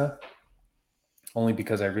Chiesa, only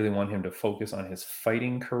because I really want him to focus on his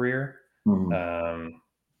fighting career. I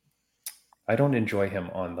don't enjoy him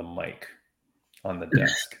on the mic, on the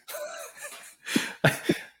desk.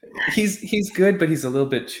 He's good, but he's a little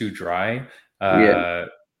bit too dry.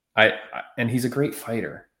 And he's a great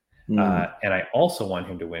fighter. And I also want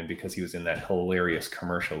him to win because he was in that hilarious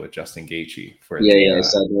commercial with Justin Gaethje for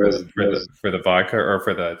the vodka or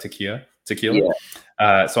for the tequila.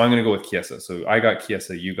 So I'm going to go with Chiesa. So I got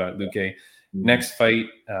Chiesa, you got Luque. Next fight,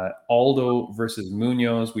 Aldo versus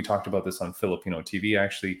Munoz. We talked about this on Filipino TV,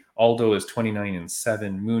 actually. Aldo is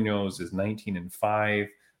 29-7. Munoz is 19-5.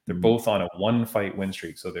 They're both on a 1-fight win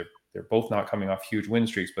streak. So they're both not coming off huge win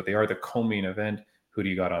streaks, but they are the co-main event. Who do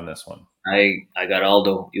you got on this one? I got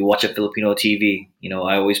Aldo. You watch a Filipino TV.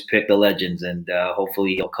 I always pick the legends, and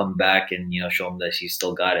hopefully he'll come back and show him that he's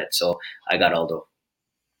still got it. So I got Aldo.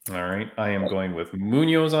 All right. I am going with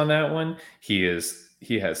Munoz on that one. He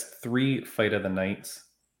has 3 fight of the nights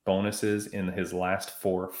bonuses in his last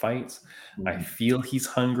 4 fights. I feel he's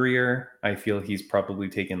hungrier. I feel he's probably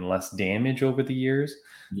taken less damage over the years.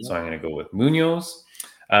 So I'm going to go with Munoz.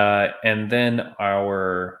 And then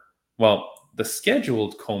the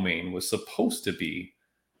scheduled co-main was supposed to be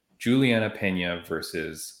Juliana Pena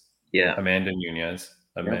versus Amanda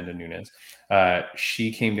Nunes.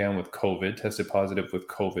 She came down with COVID, tested positive with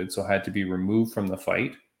COVID, so had to be removed from the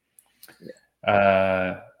fight.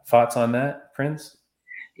 Thoughts on that, Prince?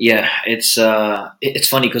 Yeah, it's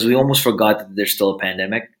funny because we almost forgot that there's still a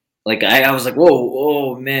pandemic. Like I was like,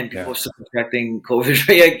 whoa, man, people are still contracting COVID.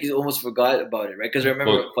 Right? I almost forgot about it, right? Because I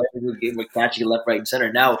remember fighters were catching left, right, and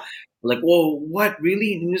center. Now we're like, whoa, what?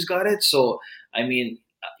 Really? Nunes got it? So I mean,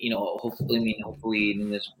 hopefully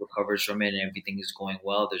Nunes recovers from it and everything is going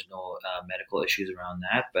well. There's no medical issues around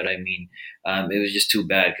that. But I mean, it was just too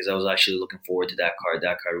bad because I was actually looking forward to that card.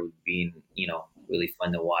 That card would be, really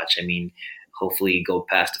fun to watch. I mean, hopefully go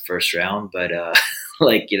past the first round, but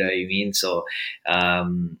what I mean. So,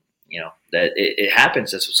 that it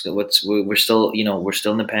happens. That's we're still, we're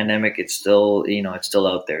still in the pandemic. It's still, it's still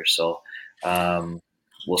out there. So,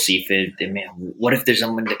 we'll see what if there's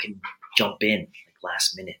someone that can jump in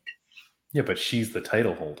last minute? Yeah, but she's the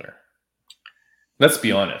title holder. Let's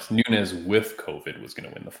be honest. Nunes with COVID was going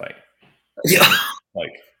to win the fight. Yeah,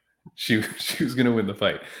 she was going to win the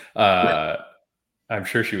fight. I'm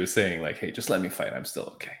sure she was saying "Hey, just let me fight. I'm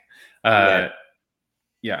still okay."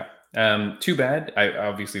 Yeah. Too bad.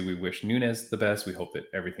 Obviously we wish Nunes the best. We hope that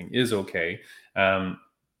everything is okay.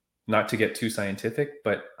 Not to get too scientific,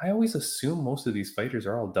 but I always assume most of these fighters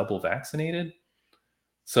are all double vaccinated.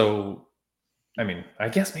 So, I mean, I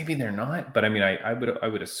guess maybe they're not, but I mean, I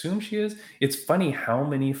would assume she is. It's funny how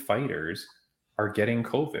many fighters are getting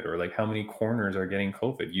COVID, or how many corners are getting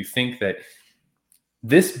COVID. You think that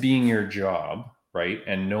this being your job, right,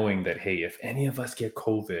 and knowing that, hey, if any of us get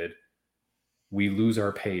COVID, we lose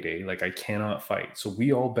our payday. I cannot fight. So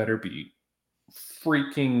we all better be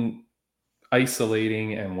freaking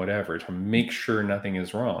isolating and whatever to make sure nothing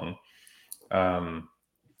is wrong.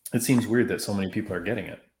 It seems weird that so many people are getting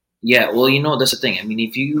it. Yeah, well, that's the thing. I mean,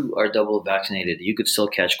 if you are double vaccinated, you could still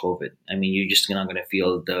catch COVID. I mean, you're just not going to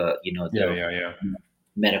feel the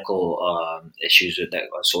medical issues that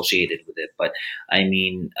are associated with it. But I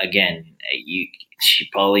mean, again, she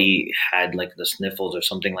probably had the sniffles or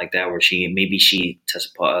something like that, where she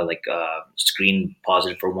tested screened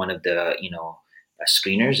positive for one of the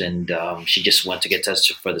screeners, and she just went to get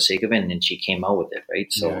tested for the sake of it, and then she came out with it,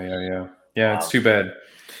 right? So yeah, it's too bad.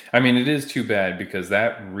 I mean, it is too bad because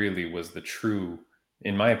that really was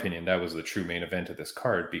in my opinion, that was the true main event of this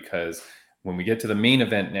card. Because when we get to the main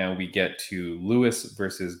event now, we get to Lewis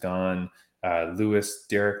versus Gane. Lewis,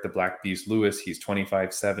 Derek the Black Beast Lewis, he's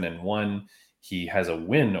 25-7-1. He has a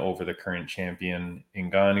win over the current champion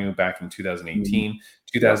Ngannou back in 2018.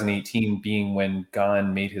 2018 being when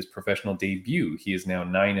Gane made his professional debut. He is now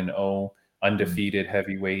 9-0, undefeated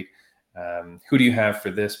heavyweight. Who do you have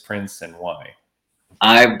for this, Prince, and why?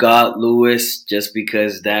 I've got Lewis just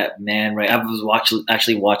because that man, right? I was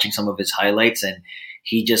actually watching some of his highlights, and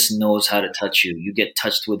he just knows how to touch you. You get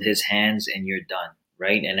touched with his hands and you're done,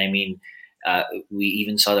 right? And I mean, we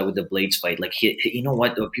even saw that with the Blades fight. You know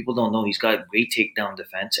what people don't know, he's got great takedown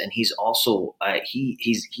defense, and he's also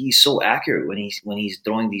he's so accurate when he's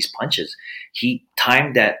throwing these punches. He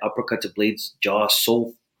timed that uppercut to Blades' jaw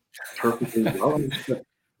so perfectly well.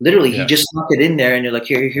 Literally, he just snuck it in there, and you're like,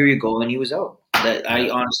 here you go, and he was out. I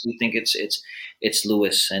honestly think it's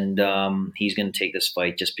Lewis, and he's going to take this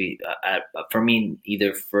fight. For me,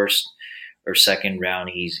 either first or second round,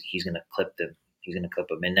 he's going to clip them. He's going to clip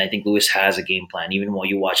him, and I think Lewis has a game plan. Even while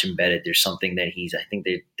you watch him bet it, there's something that I think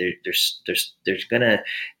they're going to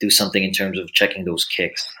do something in terms of checking those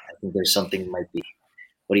kicks. I think there's something might be.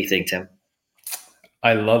 What do you think, Tim?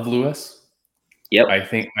 I love Lewis. Yep.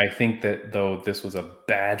 I think that though this was a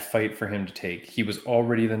bad fight for him to take. He was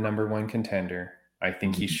already the number one contender. I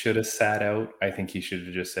think he should have sat out. I think he should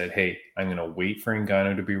have just said, hey, I'm going to wait for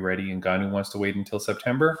Ngannou to be ready. Ngannou wants to wait until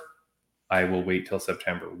September. I will wait till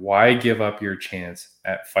September. Why give up your chance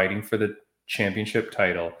at fighting for the championship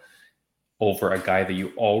title over a guy that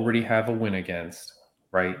you already have a win against,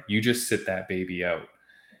 right? You just sit that baby out.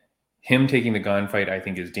 Him taking the Gane fight, I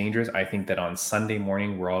think, is dangerous. I think that on Sunday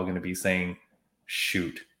morning, we're all going to be saying,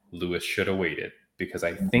 shoot, Lewis should have waited, because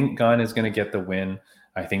I think Gane is going to get the win.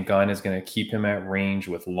 I think Gane is going to keep him at range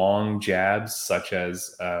with long jabs, such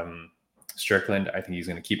as Strickland. I think he's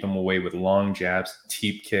going to keep him away with long jabs,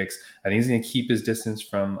 teep kicks. I think he's going to keep his distance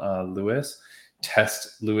from Lewis,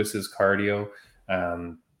 test Lewis's cardio.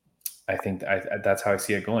 I think that's how I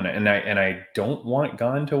see it going. And I don't want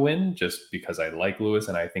Gane to win just because I like Lewis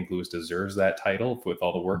and I think Lewis deserves that title with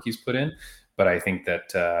all the work he's put in. But I think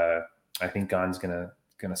that I think Gane's gonna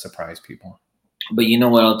surprise people. But you know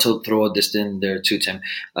what? I'll throw this in there too, Tim.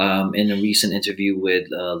 In a recent interview with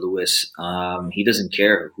Lewis, he doesn't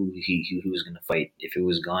care who's going to fight. If it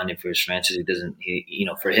was Gane, if it was Francis, he doesn't.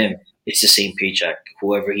 For him, it's the same paycheck.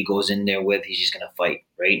 Whoever he goes in there with, he's just going to fight,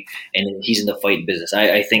 right? And he's in the fight business.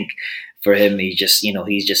 I think for him, he's just in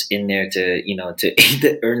there to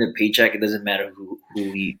earn the paycheck. It doesn't matter who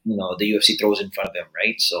he the UFC throws in front of him,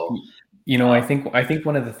 right? So. I think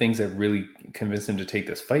one of the things that really convinced him to take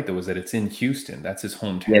this fight, though, was that it's in Houston. That's his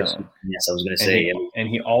hometown. Yes, I was going to say. And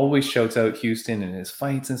he always shouts out Houston in his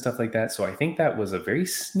fights and stuff like that. So I think that was a very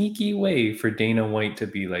sneaky way for Dana White to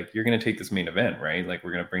be like, you're going to take this main event, right? Like,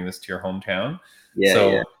 we're going to bring this to your hometown.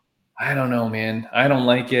 Yeah. I don't know, man. I don't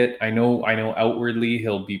like it. I know outwardly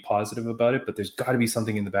he'll be positive about it, but there's got to be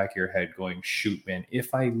something in the back of your head going, shoot, man,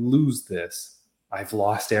 if I lose this, I've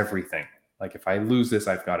lost everything. Like, if I lose this,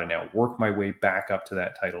 I've got to now work my way back up to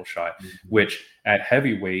that title shot, which at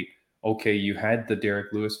heavyweight, okay, you had the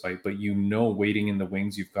Derek Lewis fight, but waiting in the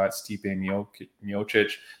wings, you've got Stipe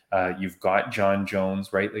Miocic, you've got John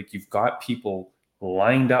Jones, right? Like, you've got people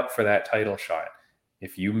lined up for that title shot.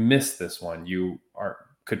 If you miss this one, you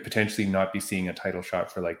could potentially not be seeing a title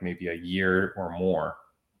shot for like maybe a year or more.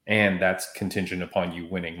 And that's contingent upon you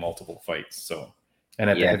winning multiple fights. So, and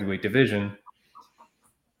at the heavyweight division,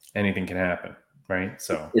 anything can happen, right?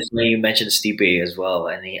 So it's when you mentioned Stipe as well,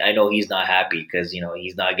 and I know he's not happy because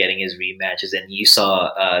he's not getting his rematches, and you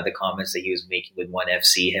saw the comments that he was making with ONE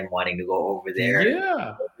FC, him wanting to go over there.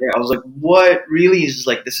 Yeah, I was like, what? Really? He's just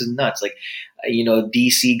like, this is nuts. Like,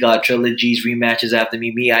 DC got trilogies rematches after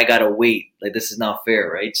me. I gotta wait. Like, this is not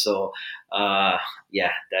fair, right? So,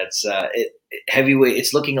 that's it. Heavyweight,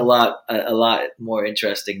 it's looking a lot more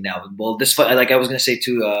interesting now. Well, this fight, like I was gonna say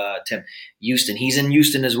to Tim, Houston, he's in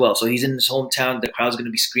Houston as well, so he's in his hometown. The crowd's gonna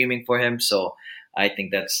be screaming for him, so I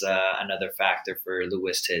think that's another factor for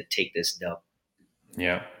Lewis to take this dub.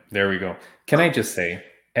 Yeah, there we go. Can I just say,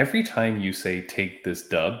 every time you say take this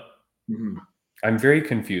dub, I'm very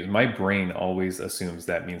confused. My brain always assumes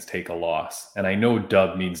that means take a loss, and I know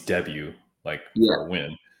dub means debut, like for a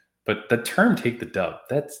win. But the term "take the dub"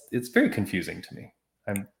 it's very confusing to me.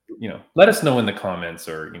 Let us know in the comments,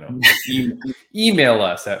 or email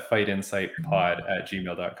us at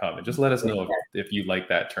fightinsightpod@gmail.com and just let us know if you like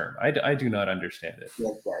that term. I do not understand it.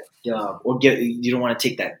 You don't want to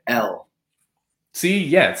take that L.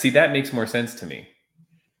 See, that makes more sense to me.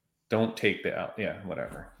 Don't take the L. Yeah,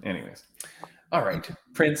 whatever. Anyways, all right,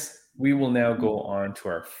 Prince. We will now go on to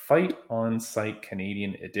our Fight on Sight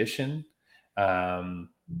Canadian edition.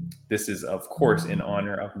 This is, of course, in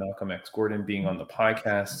honor of Malcolm X Gordon being on the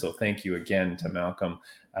podcast. So thank you again to Malcolm.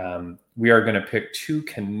 We are going to pick two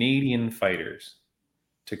Canadian fighters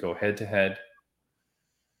to go head to head.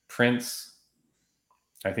 Prince,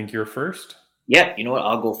 I think you're first. Yeah, you know what?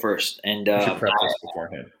 I'll go first. And you should prep this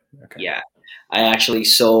beforehand. Okay. Yeah, I actually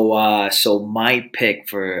so my pick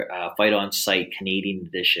for Fight on Sight Canadian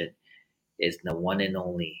edition is the one and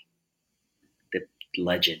only, the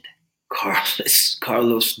legend,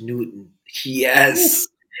 Carlos Newton. Yes.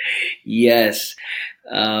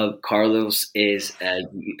 Carlos is a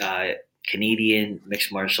Canadian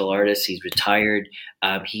mixed martial artist. He's retired.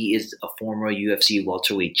 He is a former UFC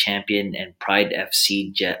welterweight champion and Pride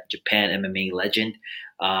FC Japan MMA legend.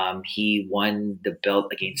 He won the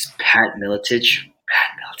belt against Pat Miletich,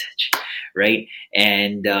 right?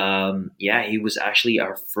 And he was actually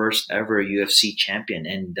our first ever UFC champion.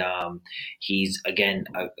 And he's, again,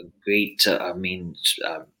 a great,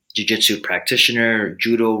 jiu-jitsu practitioner,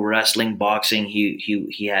 judo, wrestling, boxing.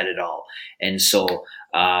 He had it all. And so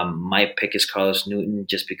my pick is Carlos Newton,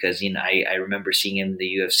 just because I remember seeing him in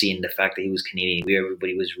the UFC, and the fact that he was Canadian,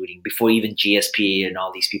 everybody was rooting before even GSP and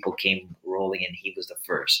all these people came rolling, and he was the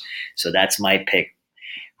first. So that's my pick.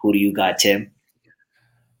 Who do you got, Tim?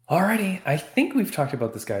 Alrighty, I think we've talked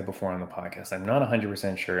about this guy before on the podcast. I'm not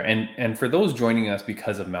 100% sure. And for those joining us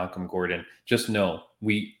because of Malcolm Gordon, just know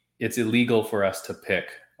it's illegal for us to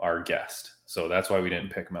pick our guest. So that's why we didn't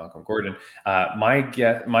pick Malcolm Gordon.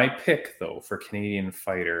 My pick, though, for Canadian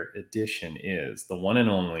Fighter Edition is the one and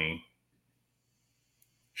only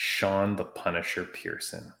Sean the Punisher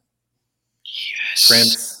Pearson. Yes.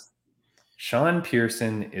 Prince, Sean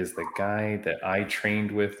Pearson is the guy that I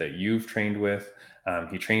trained with, that you've trained with.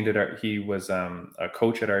 He was a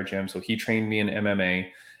coach at our gym, so he trained me in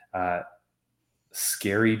MMA.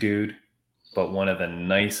 scary dude, but one of the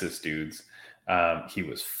nicest dudes. He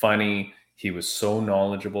was funny. He was so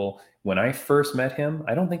knowledgeable. When I first met him,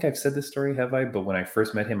 I don't think I've said this story, have I? But when I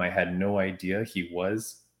first met him, I had no idea he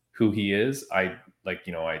was who he is. I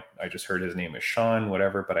just heard his name is Sean,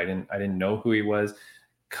 whatever, but I didn't know who he was.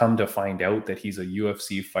 Come to find out that he's a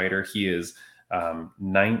UFC fighter. He is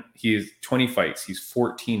he is 20 fights. He's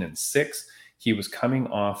 14-6. He was coming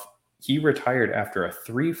off. He retired after a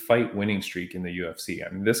 3-fight winning streak in the UFC. I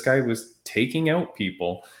mean, this guy was taking out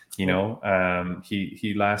people. You know,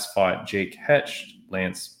 he last fought Jake Hetch,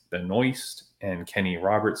 Lance Benoist, and Kenny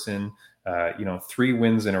Robertson. 3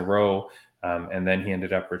 wins in a row, and then he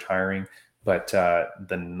ended up retiring. But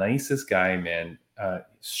the nicest guy, man,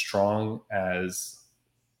 strong as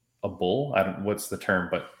a bull. I don't what's the term,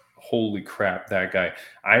 but holy crap, that guy.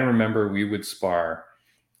 I remember we would spar,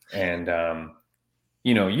 and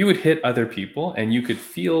you would hit other people, and you could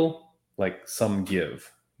feel like some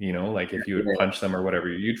give. Like if you would punch them or whatever,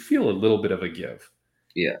 you'd feel a little bit of a give.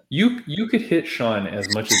 Yeah. You could hit Sean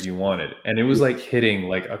as much as you wanted, and it was like hitting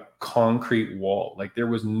like a concrete wall. Like there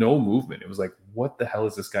was no movement. It was like, what the hell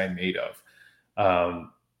is this guy made of?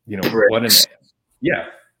 What an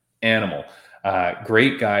animal.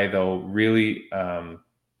 Great guy though, really,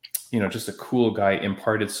 just a cool guy,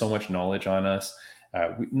 imparted so much knowledge on us.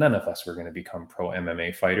 None of us were going to become pro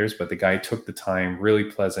MMA fighters, but the guy took the time, really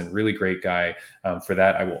pleasant, really great guy. For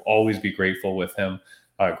that, I will always be grateful with him,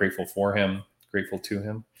 grateful for him, grateful to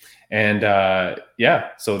him. And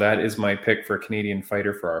so that is my pick for Canadian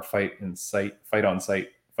fighter for our Fight in Sight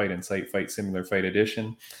Simular Fight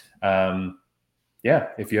Edition.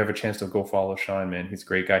 If you have a chance to go follow Sean, man, he's a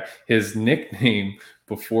great guy. His nickname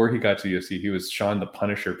before he got to UFC, he was Sean the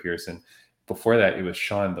Punisher Pearson. Before that, it was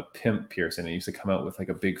Sean the Pimp Pearson. He used to come out with like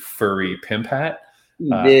a big furry pimp hat.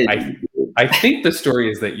 I think the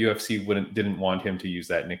story is that UFC didn't want him to use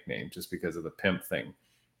that nickname just because of the pimp thing.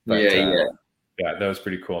 But, that was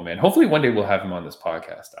pretty cool, man. Hopefully one day we'll have him on this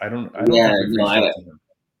podcast. I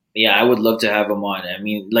would love to have him on. I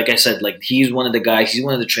mean, like I said, like he's one of the guys, he's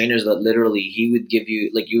one of the trainers that literally he would give you,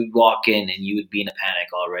 like you would walk in and you would be in a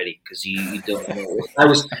panic already because you don't know.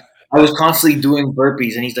 I was constantly doing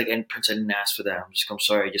burpees and he's like, and Prince, I didn't ask for that. I'm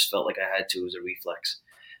sorry. I just felt like I had to. It was a reflex.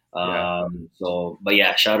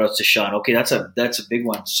 Shout out to Sean. Okay, that's a big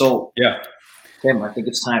one. So Tim, I think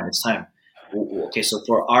it's time. Okay, so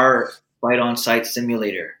for our Fight on Sight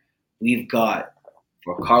simulator, we've got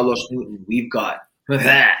for Carlos Newton, we've got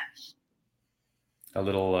a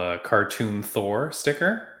little cartoon Thor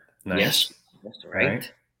sticker. Nice. Yes, that's right.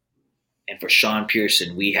 And for Sean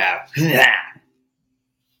Pearson, we have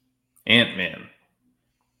Ant-Man.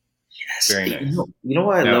 Yes. Very nice. You know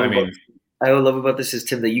what I love about this is,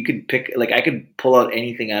 Tim, that you could pick, like I could pull out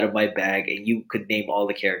anything out of my bag and you could name all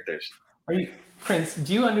the characters. Prince,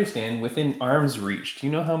 do you understand, within arm's reach, do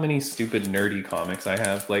you know how many stupid nerdy comics I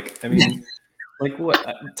have? Like, I mean, like what?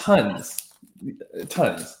 Tons.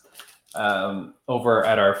 Over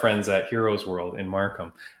at our friends at Heroes World in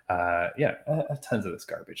Markham. Tons of this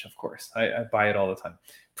garbage, of course. I buy it all the time.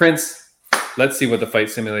 Prince, let's see what the Fight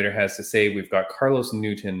Simulator has to say. We've got Carlos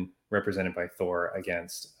Newton, represented by Thor,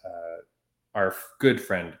 against our good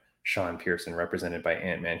friend Sean Pearson, represented by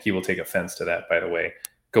Ant-Man. He will take offense to that, by the way.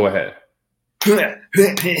 Go ahead.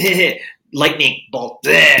 Lightning bolt.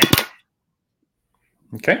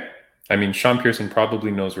 Okay. I mean, Sean Pearson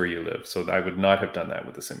probably knows where you live, so I would not have done that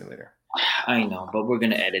with the simulator. I know, but we're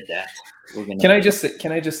gonna edit that. Can I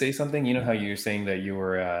just say something? You know how you're saying that you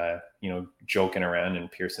were, joking around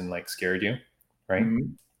and Pearson like scared you, right?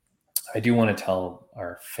 Mm-hmm. I do want to tell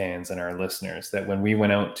our fans and our listeners that when we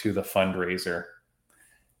went out to the fundraiser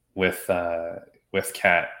with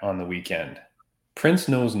Kat on the weekend, Prince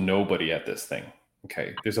knows nobody at this thing.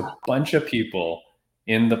 Okay, there's a bunch of people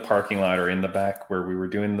in the parking lot or in the back where we were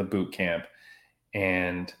doing the boot camp,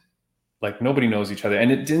 and like nobody knows each other,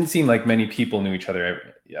 and it didn't seem like many people knew each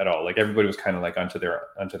other at all. Like everybody was kind of like onto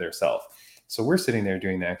their self. So we're sitting there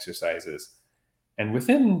doing the exercises, and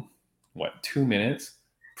within 2 minutes,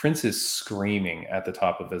 Prince is screaming at the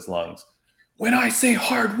top of his lungs, "When I say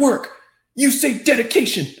hard work, you say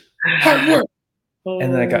dedication. Hard work."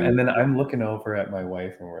 And then I'm looking over at my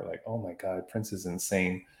wife and we're like, "Oh my God, Prince is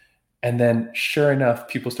insane." And then sure enough,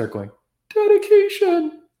 people start going,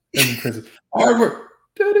 "Dedication." And then Prince is, "Hard work,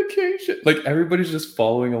 dedication." Like everybody's just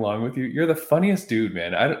following along with you. You're the funniest dude,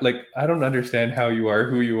 man. I don't understand how you are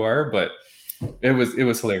who you are, but it was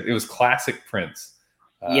hilarious. It was classic Prince.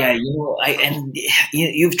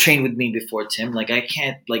 You've trained with me before, Tim. Like I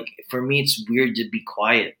can't, like for me, it's weird to be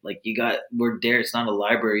quiet. Like we're there. It's not a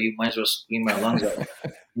library. You might as well scream my lungs out.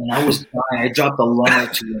 And I was dying. I dropped a lung or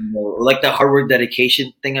two in there. Like the hard work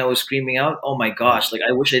dedication thing I was screaming out. Oh my gosh. Like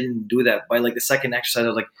I wish I didn't do that. By like the second exercise, I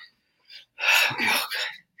was like, okay, oh God.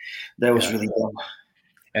 That was really dumb.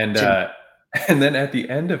 And and then at the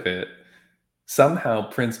end of it, somehow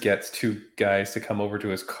Prince gets two guys to come over to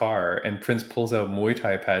his car, and Prince pulls out Muay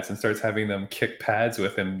Thai pads and starts having them kick pads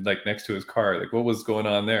with him, like next to his car. Like, what was going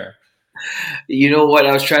on there? You know what?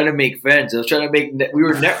 I was trying to make friends. I was trying to make. We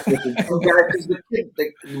were networking.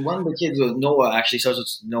 One of the kids was Noah. Actually, so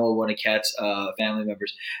it's Noah, one of Kat's family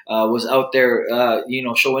members, was out there,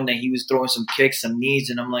 showing that he was throwing some kicks, some knees,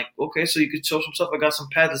 and I'm like, okay, so you could show some stuff. I got some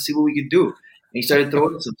pads. Let's see what we could do. And he started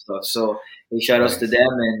throwing some stuff. So hey, shout outs to them,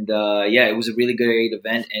 and it was a really great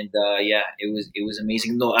event, and it was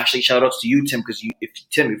amazing. No, actually, shout outs to you, Tim, because if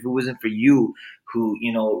it wasn't for you, who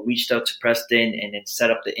reached out to Preston and then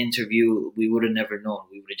set up the interview, we would have never known.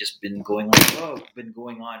 We would have just been going on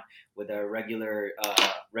with our regular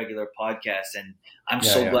podcast. And I'm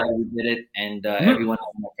so glad we did it. And everyone,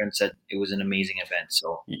 my friend, said it was an amazing event.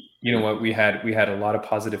 So you know what, we had a lot of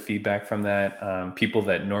positive feedback from that. People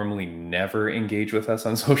that normally never engage with us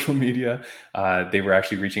on social media, they were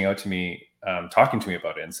actually reaching out to me, talking to me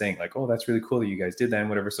about it and saying like, oh, that's really cool that you guys did that and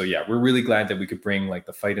whatever. So yeah, we're really glad that we could bring like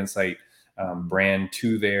the Fight Insight brand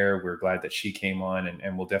to there. We're glad that she came on,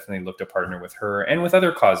 and we'll definitely look to partner with her and with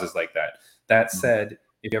other causes like that. That said,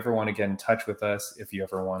 if you ever want to get in touch with us, if you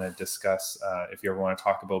ever want to discuss, if you ever want to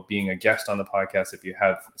talk about being a guest on the podcast, if you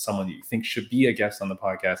have someone that you think should be a guest on the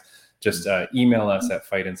podcast, just email us at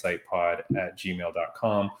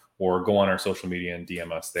fightinsightpod@gmail.com, or go on our social media and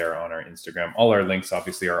DM us there on our Instagram. All our links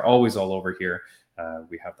obviously are always all over here.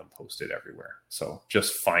 We have them posted everywhere. So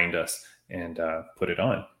just find us and put it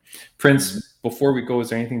on. Prince, before we go, is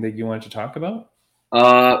there anything that you wanted to talk about?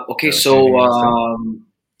 Okay, so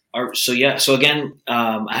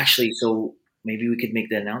maybe we could make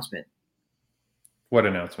the announcement. What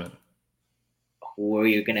announcement? Who are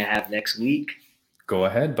you gonna have next week? Go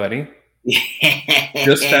ahead, buddy.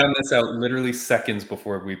 Just found this out literally seconds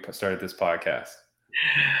before we started this podcast.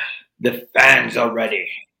 The fans are ready.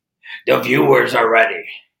 The viewers are ready.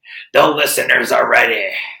 The listeners are ready.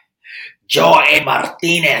 Joe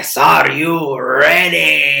Martinez, are you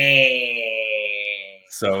ready?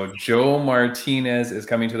 So Joe Martinez is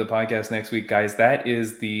coming to the podcast next week, guys. That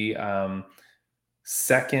is the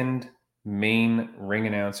second main ring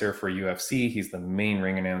announcer for UFC. He's the main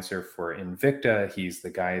ring announcer for Invicta. He's the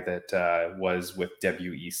guy that was with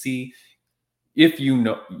WEC. If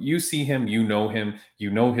you see him, you know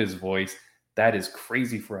his voice. That is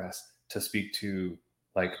crazy for us to speak to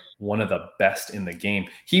like one of the best in the game.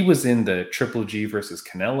 He was in the Triple G versus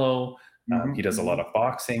Canelo. He does a lot of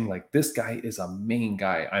boxing. Like, this guy is a main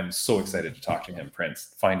guy. I'm so excited to talk to him,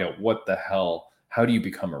 Prince. Find out how do you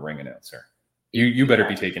become a ring announcer? You better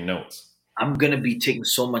be taking notes. I'm gonna be taking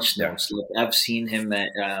so much notes. Look, I've seen him at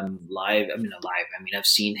live. I've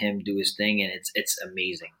seen him do his thing, and it's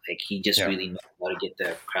amazing. Like, he just really knows how to get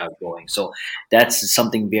the crowd going. So that's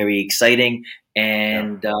something very exciting.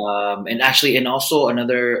 And also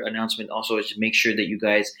another announcement also is to make sure that you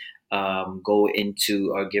guys go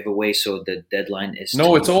into our giveaway. So the deadline is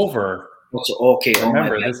it's over. Okay,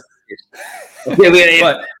 remember this.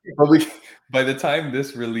 But by the time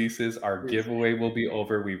this releases, our giveaway will be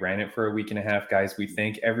over. We ran it for a week and a half, guys. We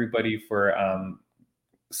thank everybody for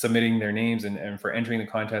submitting their names and for entering the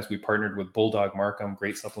contest. We partnered with Bulldog Markham,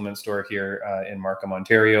 great supplement store here in Markham,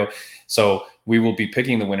 Ontario. So we will be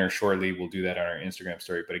picking the winner shortly. We'll do that on our Instagram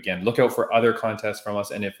story. But again, look out for other contests from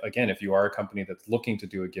us. And if you are a company that's looking to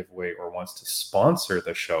do a giveaway or wants to sponsor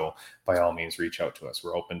the show, by all means, reach out to us.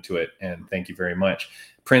 We're open to it. And thank you very much.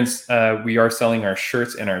 Prince, we are selling our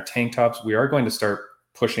shirts and our tank tops. We are going to start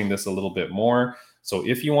pushing this a little bit more. So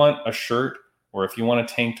if you want a shirt or if you want a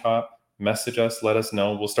tank top, message us, let us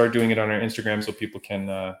know. We'll start doing it on our Instagram so people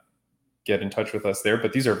can get in touch with us there.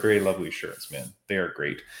 But these are very lovely shirts, man. They are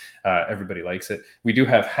great. Everybody likes it. We do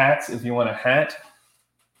have hats. If you want a hat,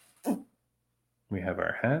 we have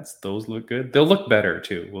our hats. Those look good. They'll look better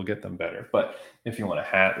too. We'll get them better. But if you want a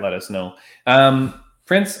hat, let us know.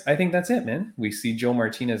 Prince, I think that's it, man. We see Joe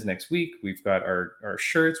Martinez next week. We've got our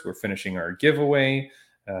shirts. We're finishing our giveaway.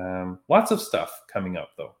 Lots of stuff coming up,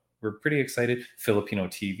 though. We're pretty excited. Filipino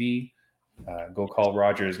TV. Go call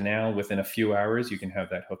Rogers now. Within a few hours, you can have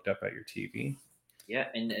that hooked up at your TV. Yeah,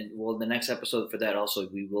 and the next episode for that also,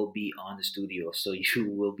 we will be on the studio, so you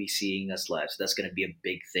will be seeing us live. So that's going to be a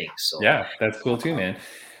big thing. So yeah, that's cool too, man.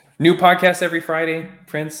 New podcast every Friday.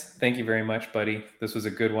 Prince, thank you very much, buddy. This was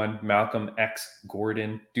a good one. Malcolm X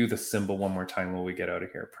Gordon. Do the symbol one more time while we get out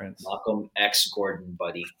of here, Prince. Malcolm X Gordon,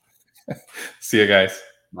 buddy. See you guys.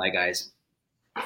 Bye, guys.